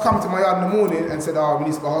 my brother's come to my yard in the morning and said, oh, we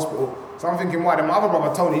need to go to hospital. So I'm thinking, why? Then my other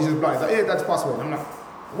brother told me, he's just blind. He's like, yeah, that's passed away. I'm like,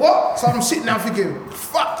 what? So I'm sitting there thinking,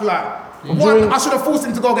 fuck, like, one, I should have forced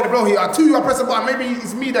him to go get the blow here. 2, I press the button. Maybe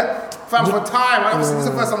it's me that, fam, for time. Obviously, this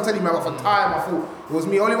is the first time I'm telling you, but for time, I thought it was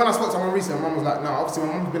me. Only when I spoke to someone recently, my mum was like, no, obviously,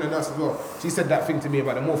 my mum's been a nurse as well. She said that thing to me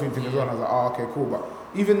about the morphine thing as well. And I was like, oh, okay, cool. But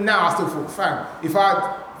even now, I still thought, fam, if I had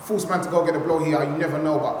forced man to go get a blow here, you never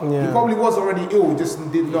know. But he probably was already ill, just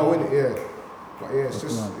didn't know, innit? Yeah. But yeah, it's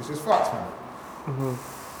just fucked, man.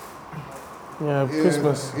 Yeah,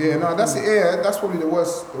 Christmas. Yeah, no, that's it. Yeah, that's probably the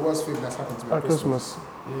worst thing that's happened to me at Christmas.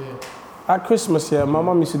 At Christmas, my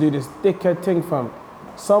mum used to do this dickhead thing, fam.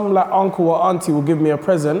 Some like uncle or auntie will give me a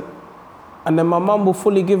present, and then my mum will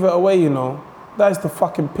fully give it away, you know. That used to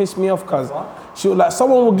fucking piss me off, cause she'll like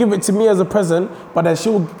someone will give it to me as a present, but then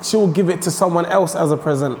she'll give it to someone else as a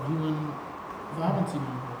present.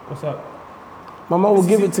 What's up? My mum will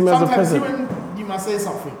give it to me as a present. When you might say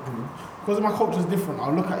something, because my culture's different,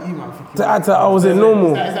 I'll look at you, man. Was it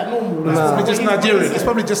normal? Is that normal? It's probably just Nigerian. It's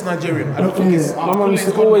probably just Nigerian. I don't think it's... My mum used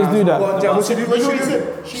to always do that.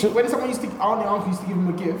 When someone used to, our uncle used to give him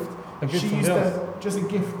a gift, she used to, just a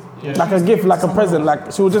gift. Yeah. Like a gift, like a present,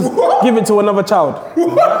 like she would just give it to another child.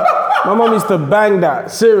 My mum used to bang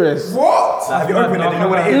that, serious. What? Have you opened it? Do you know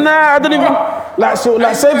what it is? Nah, I don't even, like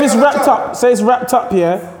say if it's wrapped up, say it's wrapped up,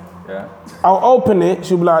 I'll open it,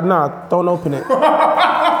 she'll be like, nah, don't open it.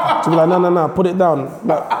 She'll be like, no, put it down.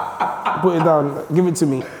 Like, put it down, give it to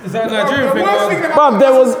me. Is that a Nigerian thing? But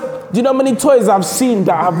there was, do you know how many toys I've seen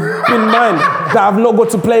that have been mine, that I've not got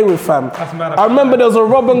to play with, fam? I remember there was a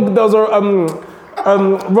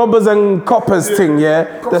robbers and coppers thing,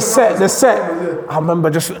 The set. I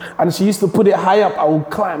remember and she used to put it high up. I would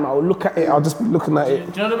climb, I would look at it, I'll just be looking at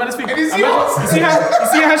it. Do you know the best thing? You see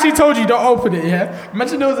how she told you don't open it,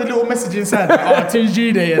 Imagine there was a little message inside, like,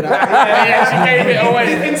 2G there, she gave it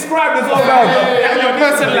away. Inscribed as well. Your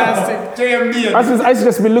personalized thing. JMD. I used to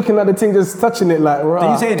just be looking at the thing, just touching it like, right.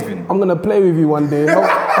 Did you say anything? I'm gonna play with you one day.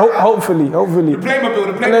 Hopefully. The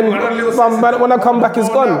Playmobil. When I come back, it's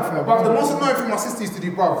gone. But the most annoying thing my sister used to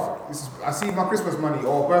do, bruv, is I see my Christmas money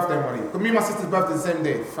or birthday money. Because me and my sister's birthday the same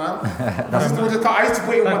day, fam. My sister would just I used to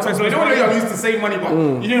put it in my top. So you don't know you're used to save money, but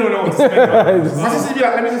you don't know what to spend on. My sister would be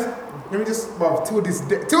like, let me just, bruv, till this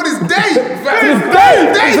day, fam. Till this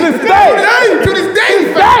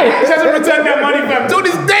day, fam. She hasn't returned that money, fam. Till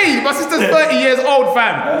this day. My sister's 30 years old,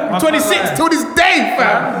 fam. I'm 26, till this day, fam.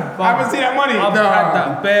 fam. I haven't seen that money. I've had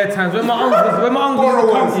that bare times. When my uncle used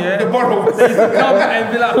to come here, the borrowers. they used to come and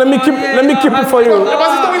be like, Let me keep it for you. No,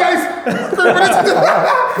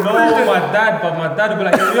 my dad would be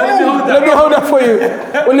like, Let me hold that for you.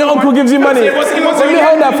 When your uncle gives you money, let me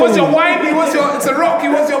hold that for you. He wants your wine, it's a rock, he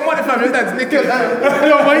wants your money, fam. That's naked.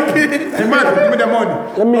 Hey man, give me the money.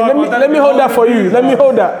 Let me hold that for you. Let me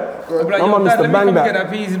hold that. Mama, Mr. Bang that. Get that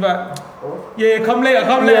piece back. Yeah, come later.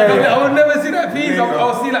 I would never see that piece.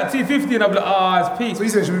 I'll see like 250 and I'll be like, it's peak. So you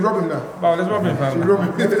saying, should we rob him now? Well, let's rob him, fam. Should we rob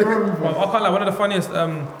him? I can't lie, one of the funniest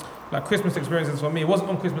like Christmas experiences for me, it wasn't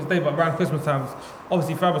on Christmas Day, but around Christmas times.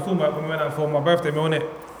 Obviously, Fab was talking about when we went out for my birthday meal, innit?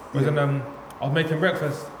 I was making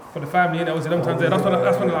breakfast for the family, innit? Obviously, them times there. That's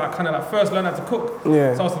when I kind of like first learned how to cook.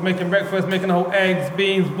 Yeah. So I was making breakfast, making the whole eggs,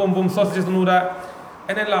 beans, boom, sausages and all that.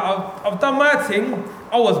 And then like I've done my thing.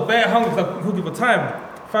 I was bare hungry because I've been cooking for time.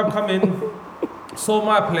 Fab come in, saw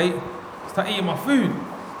my plate, start eating my food.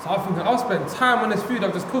 So I was thinking, I'll spend time on this food,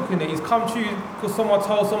 I'm just cooking it. He's come to you, cook some more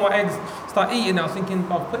toast, some more eggs, start eating it. I was thinking,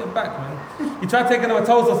 I'll put it back, man. He tried taking another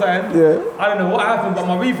toast or something. Yeah. I don't know what happened, but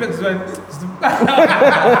my reflexes went.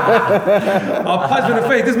 I'll punch him in the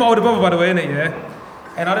face. This is my older brother, by the way, innit, yeah?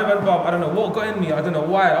 And I don't know what got in me, I don't know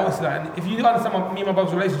why. Obviously, like, if you understand me and my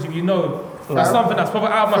brother's relationship, you know that's something that's probably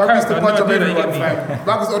out of my character. I never do that, you get me?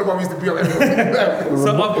 Black's older brother used to beat up everyone. So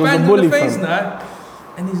I banged him in the face now,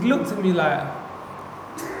 and he's looked at me like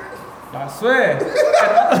I swear.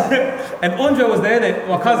 And Andre was there, innit?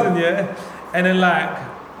 My cousin, yeah? And then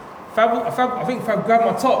like, I think Fab grabbed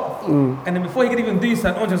my top, and then before he could even do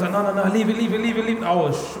something, Andre was like, no, leave it. I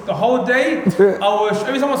was the whole day, every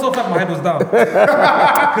time I saw Fab, my head was down.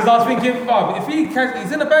 Because I was thinking, Fab, if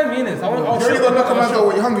he's in the band, me innit? So I'll shoot him. Knock him out,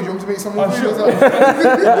 when you're hungry, you want to make some more food or something? I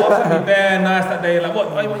was like, bare nice that day, like,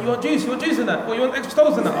 what, you want juice? You want juice in that? What, you want extra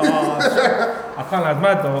toast in that? Oh, I can't lie, it's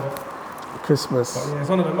mad though. Christmas. But yeah, it's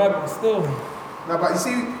one of the mad, but still. No, but you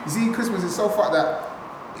see, Christmas is so fucked that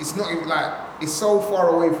it's not even like, it's so far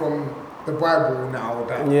away from the Bible now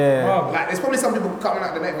that like there's probably some people coming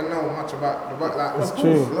out that don't even know much about the Bible. Like, that's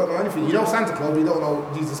true. You don't know anything. You know Santa Claus, but you don't know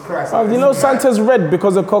Jesus Christ. You know Santa's red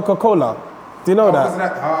because of Coca-Cola. Do you know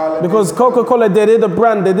that? Because Coca-Cola, they did the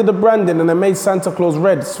branding and they made Santa Claus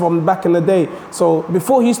red from back in the day. So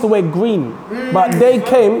before he used to wear green, but they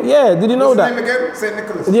came, did you know that? What's his name again? St.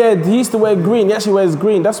 Nicholas. Yeah, he used to wear green. He actually wears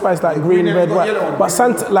green. That's why it's like green, red, white. But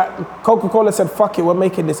Santa, like Coca-Cola said, fuck it, we're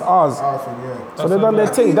making this ours. So they done their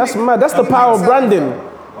thing. That's mad. That's the power of branding.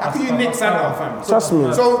 How can you nick Santa, fam? Trust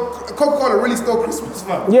me. So Coca-Cola really stole Christmas,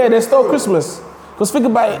 fam? Yeah, they stole Christmas. Because think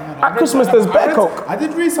about it, at Christmas there's bear Coke. I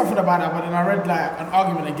did read something about that, but then I read like an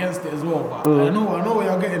argument against it as well. But I know where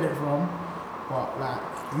you're getting it from. But like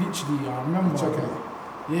literally, I remember.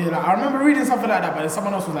 Yeah, like I remember reading something like that, but then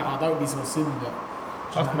someone else was like, don't be so silly.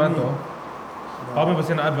 That's mad though. I remember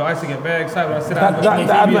seeing the advert. I used to get very excited when I see that advert.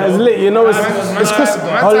 The advert is lit, you know. It's Christmas.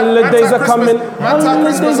 Holidays are coming.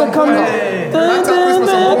 Holidays are coming.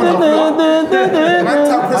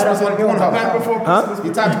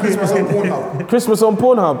 You typed Christmas on Pornhub. Christmas on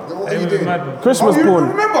Pornhub. What are you doing? Christmas porn.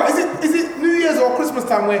 Remember, is it New Year's or Christmas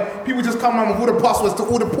time where people just come around with all the passwords to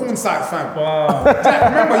all the porn sites, fam? Wow. Jack,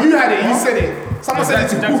 remember, you had it, you said it. Someone said it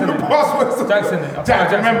to all the passwords. Jackson it.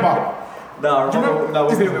 Jack, remember? No, it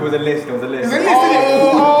was a list. It's a list, look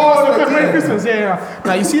at Merry Christmas, yeah.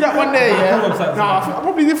 Now you see that one there, yeah? Nah, I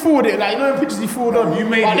probably did forward it, like you know the pictures you forward on. You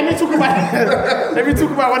made it. Let me talk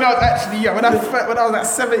about when I was actually, when I was like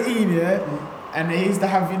 17, yeah? And they used to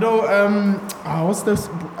have, you know, what's this?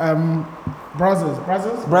 Brazzers. I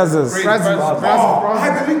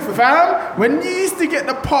had the link for fam. When you used to get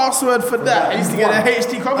the password for that, I used to get a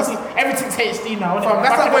HD. Obviously, everything's HD now. Fam,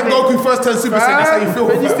 that's like when Goku first turned Super Saiyan. That's how you feel.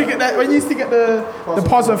 When you used to get that, when you used to get the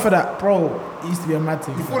password for that, bro, it used to be a mad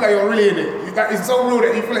thing. You feel like you're really in it. It's so real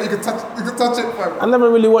that you feel like you can touch it. Fam. I never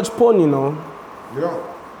really watched porn, you know. You don't?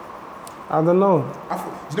 I don't know.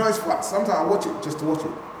 You know, it's fucked. Sometimes I watch it just to watch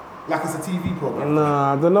it. Like it's a TV program.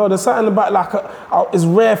 Nah, I don't know. There's something about like it's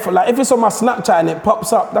rare for like if it's on my Snapchat and it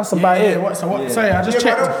pops up. That's about it. Sorry, I just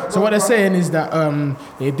checked. So what they're saying is that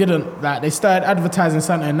they started advertising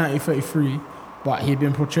Santa in 1933, but he'd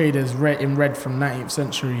been portrayed as in red from 19th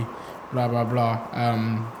century. Blah blah blah.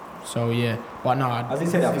 So yeah, but no, I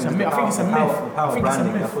think it's a myth. I think it's a myth.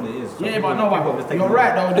 That's what it is. Yeah, but no, you're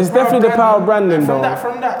right though. It's definitely the power of branding though.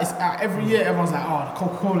 From that, it's every year everyone's like, the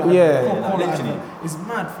Coca-Cola. Yeah, Coca-Cola. It's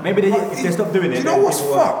mad. Maybe if they stop doing it. Do you know what's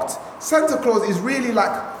fucked? Santa Claus is really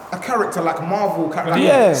like a character, like Marvel character,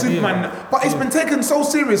 like Superman. Yeah. But it's been taken so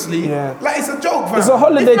seriously, like it's a joke, fam. It's a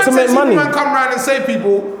holiday to make money. Superman come around and save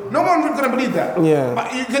people, no one's gonna believe that. Yeah.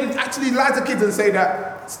 But you can actually lie to kids and say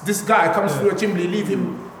that this guy comes through a chimney, leave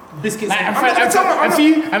him biscuits. Like, and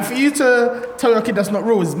for you to tell your kid that's not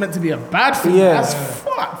real is meant to be a bad thing. Yeah. That's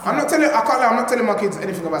fucked. I'm not telling my kids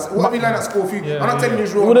anything about Santa. What have you learned at school? I'm not telling you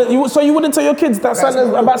it's real. So you wouldn't tell your kids that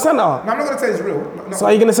about Santa? No, I'm not going to say it's real. So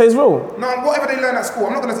are you going to say it's real? No, whatever they learn at school,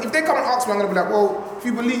 I'm not going to. If they come and ask me, I'm going to be like, well,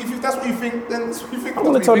 if that's what you think, then that's what you think. I'm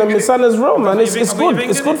going to tell them the Santa's real, man. It's good.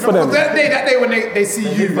 It's good for them. That day when they see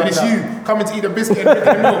you, and it's you coming to eat a biscuit and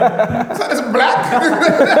drinking milk. Santa's black.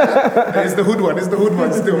 It's the hood one. It's the hood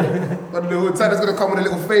one still. But the hood Santa's going to come with a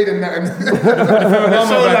little fade in that and the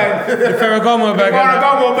Ferragamo bag.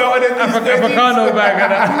 Africano bag.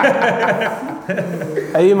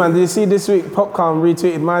 Hey man, did you see this week Popcorn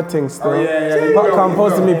retweeted my thing still? Popcorn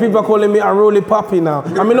posted me. People are calling me Unruly Poppy now.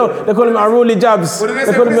 I mean, no, they're calling me Unruly Jabz.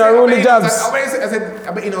 They're calling me Unruly Jabz.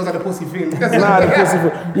 I bet he knows how the pussy feels. Nah, the pussy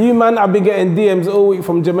feel. You man, I've been getting DMs all week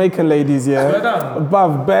from Jamaican ladies, yeah.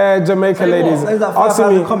 Bruv, bare Jamaican ladies asking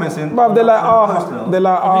me. Bruv, they're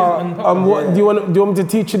like, what, do you want me to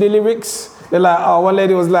teach you the lyrics? They're like, one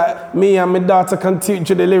lady was like, me and my daughter can teach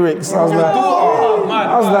you the lyrics. I was like,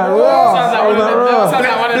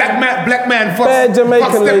 black man, bare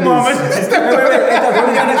Jamaican ladies.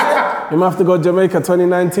 You might have to go Jamaica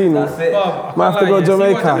 2019. That's it. Might have to go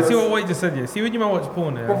Jamaica. See what you just said, yeah. See when you man watch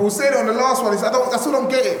porn, yeah. But we'll say it on the last one. I still don't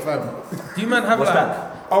get it, fam. Do you man have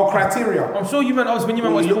criteria? I'm sure you man. Also, when you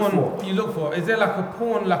man watch porn, what you look for? Is there like a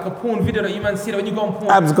porn video that you man see that when you go on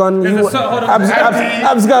porn? Abs gone.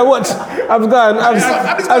 Abs gone. Watch. Abs gone. Abs,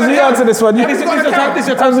 you answer this one. This is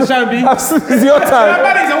your time to shine, B. It's your time.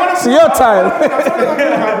 It's your time.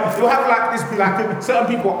 You'll have like this, like certain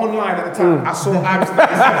people online at the time. I saw Abs.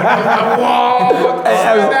 Whoa!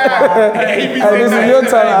 This is your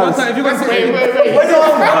time, Abs. If you got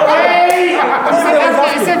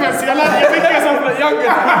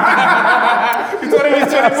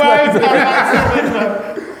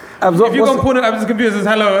if you go porn and Abs' computer says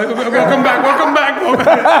hello, welcome back.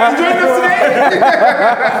 Join us today.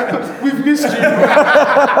 We've missed you.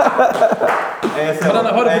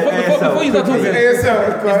 Before you start talking,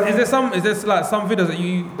 is there like some videos that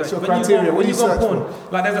you when you go on porn,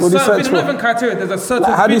 like there's a certain video, not even criteria, there's a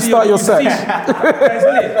certain how do you start your search?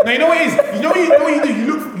 No, you know what it is? You know what you do?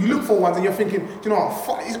 You look for ones and you're thinking, do you know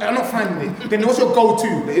what, I'm not finding it. Then what's your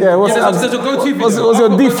go-to? There's your go-to video. What's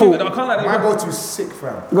your default? My go-to is sick,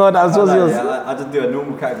 fam. God, I was yours. I just do a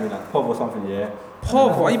normal category like pub or something, yeah.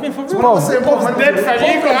 Pov, what you been for? Pov. I'm dead, fam.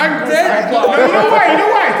 You got angry. You know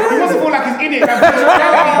why? He wants to feel like he's in it.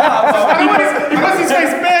 Because his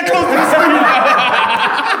face bare close to the screen.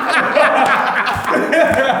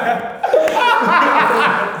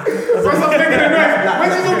 What's up, making it noise? When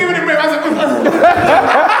she's all giving it, I was like,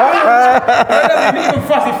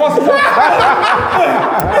 fussy.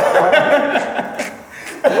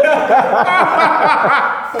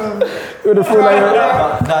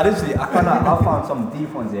 Literally, I found some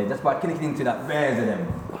deep ones here just by clicking into that bears of them.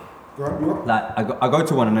 Like I go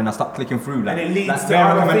to one and then I start clicking through like, and it leads to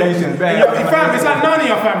bear recommendations. Fam, it's like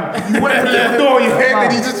Narnia, fam. You went to the door, you hit,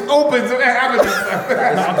 then he just opens and avenues.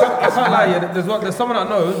 I can't lie, yeah. There's someone I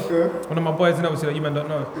know, one of my boys, and obviously that you men don't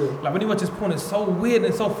know. Like when he watches porn, it's so weird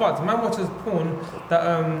and so fucked. Man watches porn that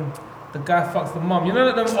the guy fucks the mum. You know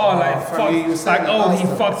that them are like fucks, like he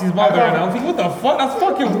fucks his mother and I'm thinking, what the fuck? That's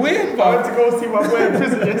fucking weird, bro. I went to go see my boy in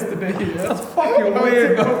prison yesterday. Yeah? That's fucking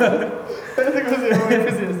weird, bro. I went to go see my boy in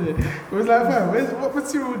prison yesterday. It was like, fam, what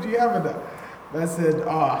material do you have in that? And I said,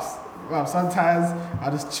 well, sometimes I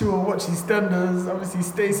just chill and watch his standards. Obviously,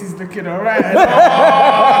 Stacey's looking alright. See that?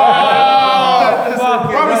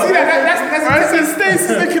 I said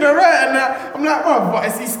Stacey's looking alright, and I'm like, but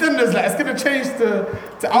it's his standards. Like, it's gonna change to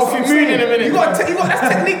Alfie Moon in a minute. You got that's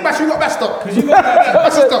technique bash. You got bashed up. Because you got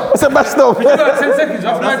that. It's a bashed up. You got 10 seconds.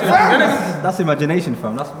 That's imagination,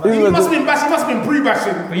 fam. He must have been bashing. He must have been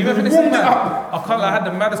pre-bashing. But you ever listen that? I had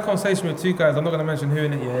the maddest conversation with two guys. I'm not gonna mention who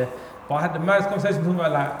in it, yeah. But I had the maddest conversation talking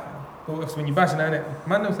about like. When you're bashing, innit?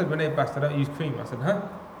 Man them said when they bash, they don't use cream. I said, huh?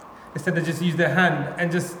 Instead they just use their hand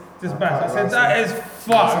and just bash. I said, that is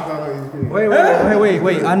fuck. Wait. I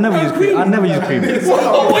never use cream. Wait. Said I never use cream.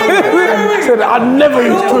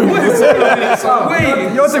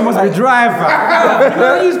 Wait, your thing must be dry, fam. You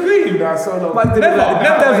don't use cream? Never.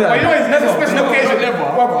 Never. Special occasion, never.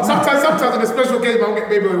 Sometimes on a special occasion, I'll get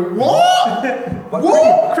baby. What?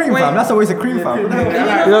 Cream, fam. That's a waste of cream, fam. You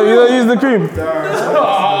don't use the cream?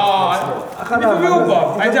 I can't real,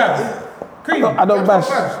 Bob. Hey, Jabz. Cream. I don't bash.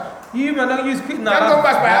 You man don't use cream. I don't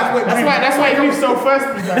bash, man. That's why he moves so fast.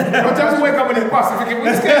 I'm just wake up in his bus and thinking,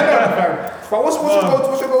 what's going on, fam? But what's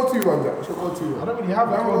your go-to one, Jack? What's your go-to? I don't really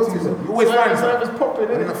have a go-to. You always find something. You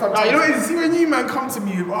know what it is? See when you man come to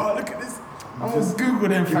me, look at this. I'm gonna Google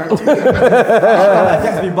them facts.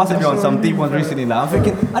 Jack's been busting me on some deep ones recently. Like, I'm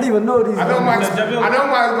thinking, I didn't even know these. I know my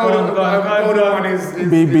golden one is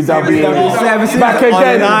BBW. Back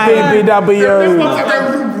again, BBW.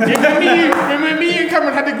 Remember me and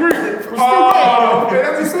Cameron had the group?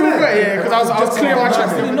 Still got it, because I was clear my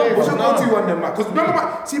chest. What's your go-to one then, Mike? Because remember,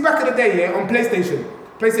 see back in the day, yeah, on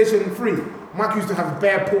PlayStation 3, Mike used to have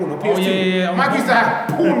bare porn on PS2. Mike used to have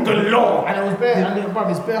porn galore. And it was bare, and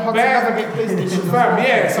it's bare hard to navigate PlayStation. Fam,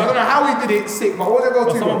 yeah, so I don't know how he did it sick, but what was it go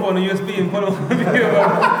to? Someone put on a USB and put on the video.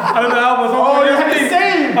 I don't know how, but someone Oh, you had the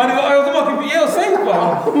same! And it was on my computer. Yeah, it was same, bro.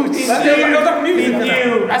 It was like music.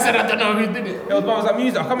 I said, I don't know who did it. It was like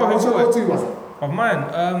music. I can't remember What's who your it go-to was. one? Of mine,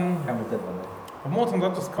 of more times I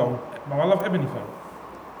just come. But I love Ebony, fam.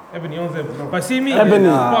 Ebony owns them. But see me, Ebony.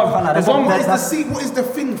 There's one. What is the scene? What is the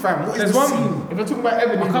thing, fam? What is There's the one. scene? If you're talking about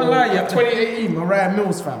Ebony, I can't lie, yeah. 2018, Mariah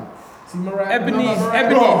Mills, fam. See Mariah Ebony. No.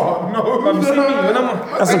 Fam, see me when I'm.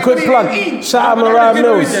 That's a quick plug. Shout out Mariah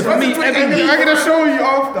Mills. For me, Ebony. I'm gonna show you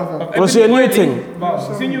after, fam. What's your new thing?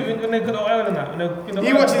 Seen you when they put the oil in that.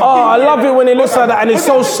 You watch it. Oh, I love it when it looks like that and it's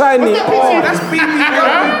so shiny. That's BB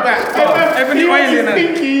Ebony oil in that.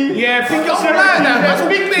 Yeah, Pinky. I don't like that. That's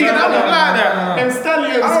big thing. I don't like that. And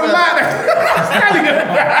Stallions. I don't like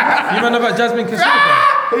that. You know about Jasmine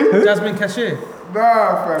Cashier? Jasmine Cashier.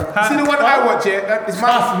 Nah, fam. See the one I watch, yeah? It's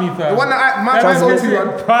Trust me, fam. the one that my go-to one.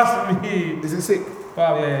 Trust me. Is it sick?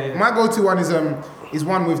 Wow, yeah. My go-to one is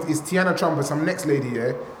one with Tiana Trump and some next lady,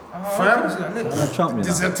 yeah? Fam,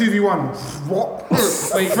 this is a 2v1. What?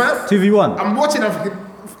 Wait, fam? 2v1. I'm watching her fucking.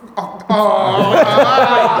 You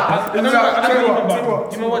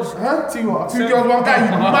know what? Huh? Two girls, one guy.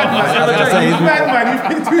 You mad man. You mad man. You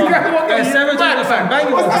think two girls, one guy. Sarah J was like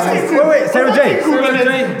banging. Wait, Sarah J,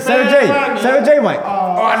 mate.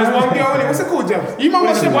 Oh, and there's one girl in it. What's it called, Jabz? You might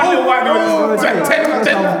watch them One little white girl. 10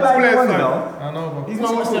 I know, bro. He's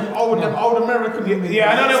not watching them old American.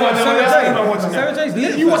 Yeah, I know that one. Sarah J's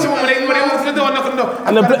lit. You watch the one when they walk the door, knock on the door.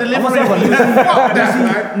 And the Fuck that,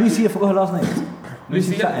 man. Lucy, I forgot her last name.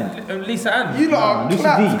 Lisa Ann. You lot are Lucy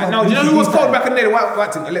clap. D. No, do you know who was cold back in the day? The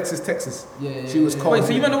white thing, Alexis, Texas. Yeah. She was cold. Wait,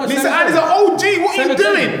 so you don't know what Lisa Sarah Ann is an OG. What are you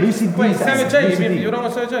doing? Lucy D. Wait, Sarah J. Lucy D. You don't know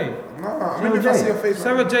Sarah J? No, I mean if I see your face.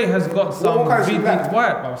 Sarah J has got some What kind of big black?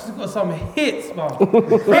 white, bro. She's got some hits, bro.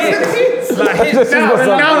 Hits. Like hits.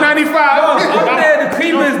 Now 95. Up there, the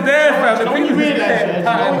cream is there, fam. The cream is there.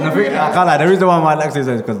 I can't lie, the reason why my Alexis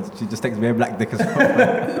is because she just takes me a black dick as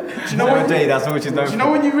well. You know what? J, that's all she's known Do you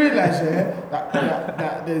know when you realise, yeah,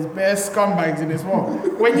 that there's bare scumbags in this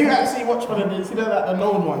world? When you actually watch one of these, you know, like the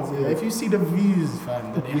old ones, yeah, if you see the views,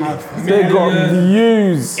 fam, that they have, They got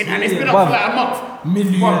views. and it's been up for like a month.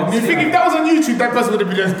 Millions. You think if that was on YouTube, that person would have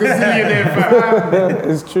been a gazillionaire, fam?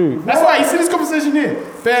 It's true. That's why you see this conversation here.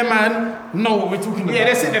 Bear man, know what we're talking about. Yeah,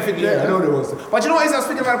 they're sitting there thinking, yeah, I know there was. But you know what it is? I was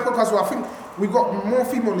thinking about a podcast where I think we've got more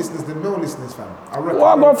female listeners than male listeners, fam. I reckon.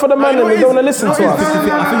 What about for the man and they don't want to listen to us?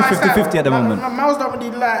 I think 50-50 at the moment. Males don't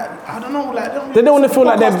really like, I don't know, like They don't want to feel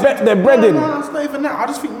like they're breading. No, it's not even that. I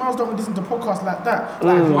just think males don't listen to podcasts like that.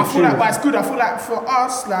 Like, I feel like, but it's good. I feel like for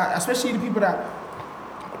us, like, especially the people that,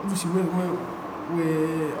 obviously, I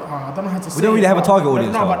don't know how to say. We don't really have a target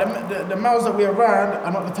audience. No, but the males that we're around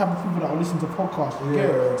are not the type of people that will listen to podcasts.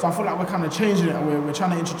 Yeah. So I feel like we're kind of changing it, and we're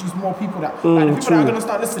trying to introduce more people that, like the people that are going to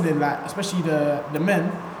start listening, like especially the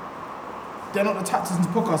men. They're not the type to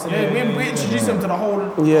listen to podcasts. We introduce them to the whole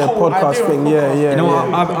podcast idea thing. of podcasts. Yeah. You know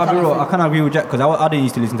what? I'll be real. I kind of agree with Jack because I didn't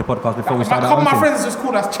used to listen to podcasts before we started. A couple of my friends just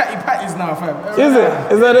call us chatty patties now, fam. Is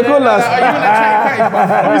it? Is that the call us? Like, you know, like chatty patties, but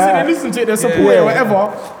obviously they listen to it, they support it or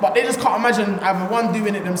whatever, but they just can't imagine either one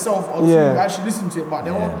doing it themselves or two actually listen to it, but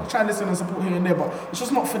they won't try and listen and support here and there, but it's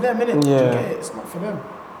just not for them, innit? Yeah. Do you get it? It's not for them.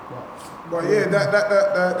 But yeah,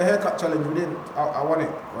 the haircut challenge we did, I won it.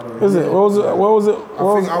 By the way. Is it? What was it? I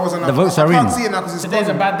think I was on The votes are I can't in. see it now because it's Today's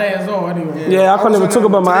a gone. bad day as well, anyway. Yeah, I can't even talk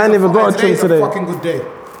about my. I ain't even got a trim Today's a today. fucking good day.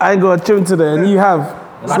 I ain't got a trim today, and you have.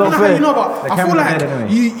 It's I not don't know how fair. you know, but I feel camera's like dead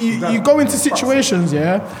anyway. you go into situations,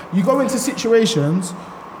 You go into situations.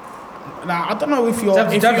 Like, I don't know if you're,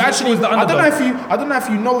 Jabz if you actually, was the I don't underdog. know if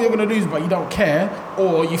you know you're gonna lose, but you don't care,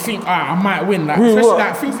 or you think, I might win. Like, Who, especially what?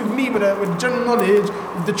 like things with me, with the general knowledge,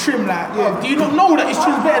 with the trim. Like, do you not know that his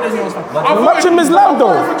trim's better than yours? My trim is loud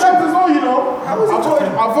though. I voted for Jabz as well, you know. I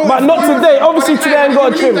voted But not today. Obviously today I ain't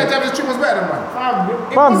got a trim. That Jabz trim was better than mine.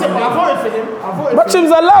 It wasn't, but I voted for him. My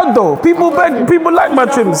trims are loud though. People like my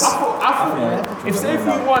trims. I thought, if say if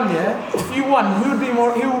you won, he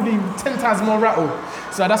would be 10 times more rattled.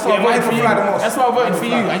 So that's why I voted for you. That's why I voted for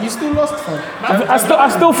you, and you still lost, fam. I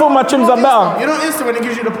still feel my trims are better. You know, Insta when it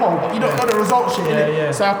gives you the poll, but you don't know the results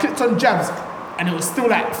yet. So I clicked on Jabz, and it was still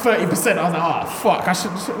like 30%. I was like, oh fuck, I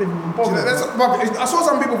shouldn't even bother. I saw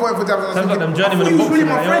some people voting for Jabz. I was thinking, them journeyman and boxing.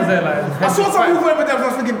 I saw some people voting for Jabz. I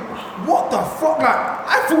was thinking, what the fuck? Like,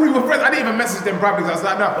 I thought we were friends. I didn't even message them privately. I was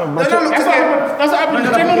like, no. That's what happened.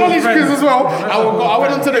 General knowledge quiz as well. I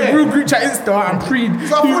went onto the group chat Insta and preed.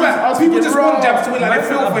 So I feel like people just want Jabz to win. Like, they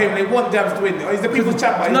feel for him. They want Jabz to win. He's the people's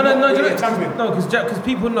champ. No, because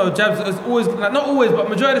people know Jabz is always, like, not always, but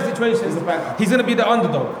majority of the situations, he's going to be the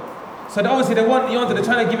underdog. So obviously they want the under, they're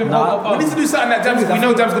trying to give him hope. We need to do something that Jabz, we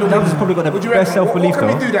know Jabz going to win. Jabz has probably got the best self-belief though.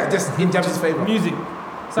 What can we do that just in Jabz's favour? Music.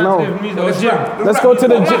 No. Gym. Let's go to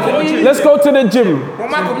the gym. Let's go to the gym.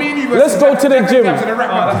 Let's go to the gym.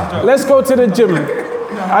 Let's go to the gym.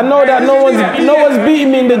 I know that no one's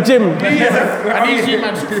beating me in the gym.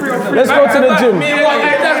 Let's go to the gym.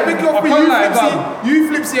 You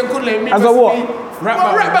Flipsy and Kunle. As a what? Rap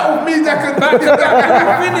battle with me, Jack and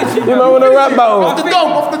Finish. You know what a rap battle? Off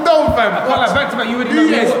the dome, fam. Back to back, you already know.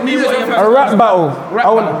 A rap battle.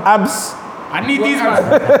 I want abs. I need these man.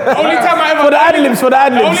 Only time I ever For the ad-libs.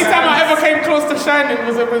 Only time I ever came close to shining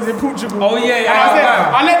was in Portugal. Oh yeah. And I said,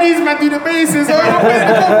 I let these men do the bases. I we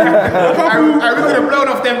could have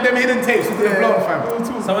blown off them hidden tapes. We could have blown, fam.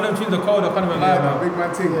 Some of them tunes are cold. I can't even lie. Big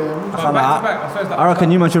man thing. Back to back. I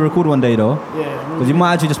reckon you man should record one day though. Yeah. Because you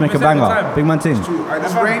might actually just make a banger. Big man thing.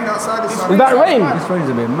 It's rain outside. Is that rain? This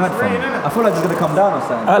rain's a bit mad, fam. I feel like it's gonna come down or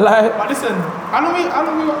something. But listen, how long we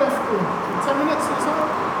got left? 10 minutes or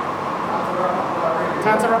something?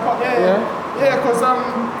 Time to wrap up, yeah, because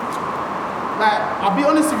like, I'll be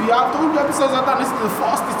honest with you, after all the episodes I've done, this is the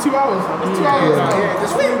fastest 2 hours. It's 2 hours. Yeah,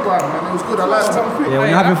 just flew by, man. It was good. I liked it. Yeah, when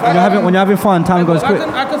you're having fun, time goes quick.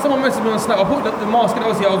 I got someone message me on Snap. I put the mask in.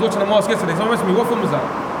 Obviously, I was watching the mask yesterday. Someone messaged me, what film was that?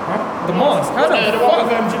 The mask. How the fuck?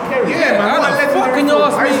 Jim Carrey. Yeah, man. How the fuck can you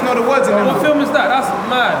ask me? I used to know the words in What film is that? That's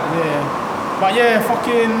mad. Yeah. But yeah,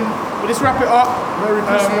 fucking, we'll just wrap it up. Merry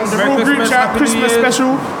Christmas. The Raw Group Chat Christmas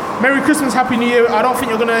special. Merry Christmas, Happy New Year. I don't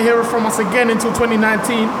think you're going to hear from us again until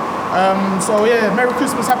 2019. So yeah, Merry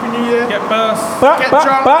Christmas, Happy New Year. Get burst. Get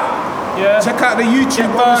drunk. Yeah. Check out the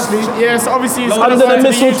YouTube, obviously. Yeah, so obviously it's Under the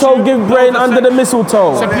mistletoe, give brain under the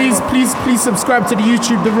mistletoe. So please subscribe to the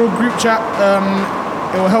YouTube, the Raw Group Chat.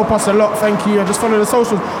 It will help us a lot, thank you, and just follow the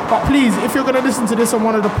socials. But please, if you're going to listen to this on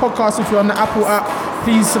one of the podcasts, if you're on the Apple app,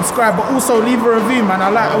 please subscribe, but also leave a review, man.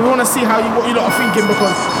 We want to see what you lot are thinking,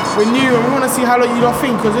 because we're new and we want to see how you lot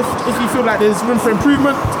think, because if you feel like there's room for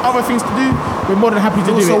improvement, other things to do, we're more than happy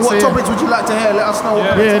to do it. So what topics would you like to hear? Let us know.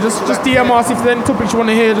 Yeah, just DM us if there's any topics you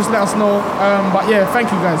want to hear, just let us know. But yeah,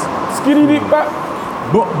 thank you guys. Skitty dick back.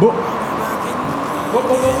 By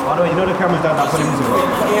the way, you know the camera's down that 20 minutes ago.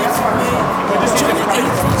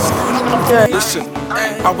 Listen,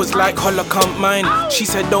 I was like, holla, can't mind. She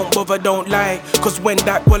said, don't bother, don't lie. Cause when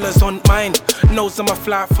that waller's on mine, knows I'm a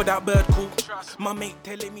fly for that bird call. My mate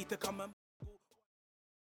telling me to come and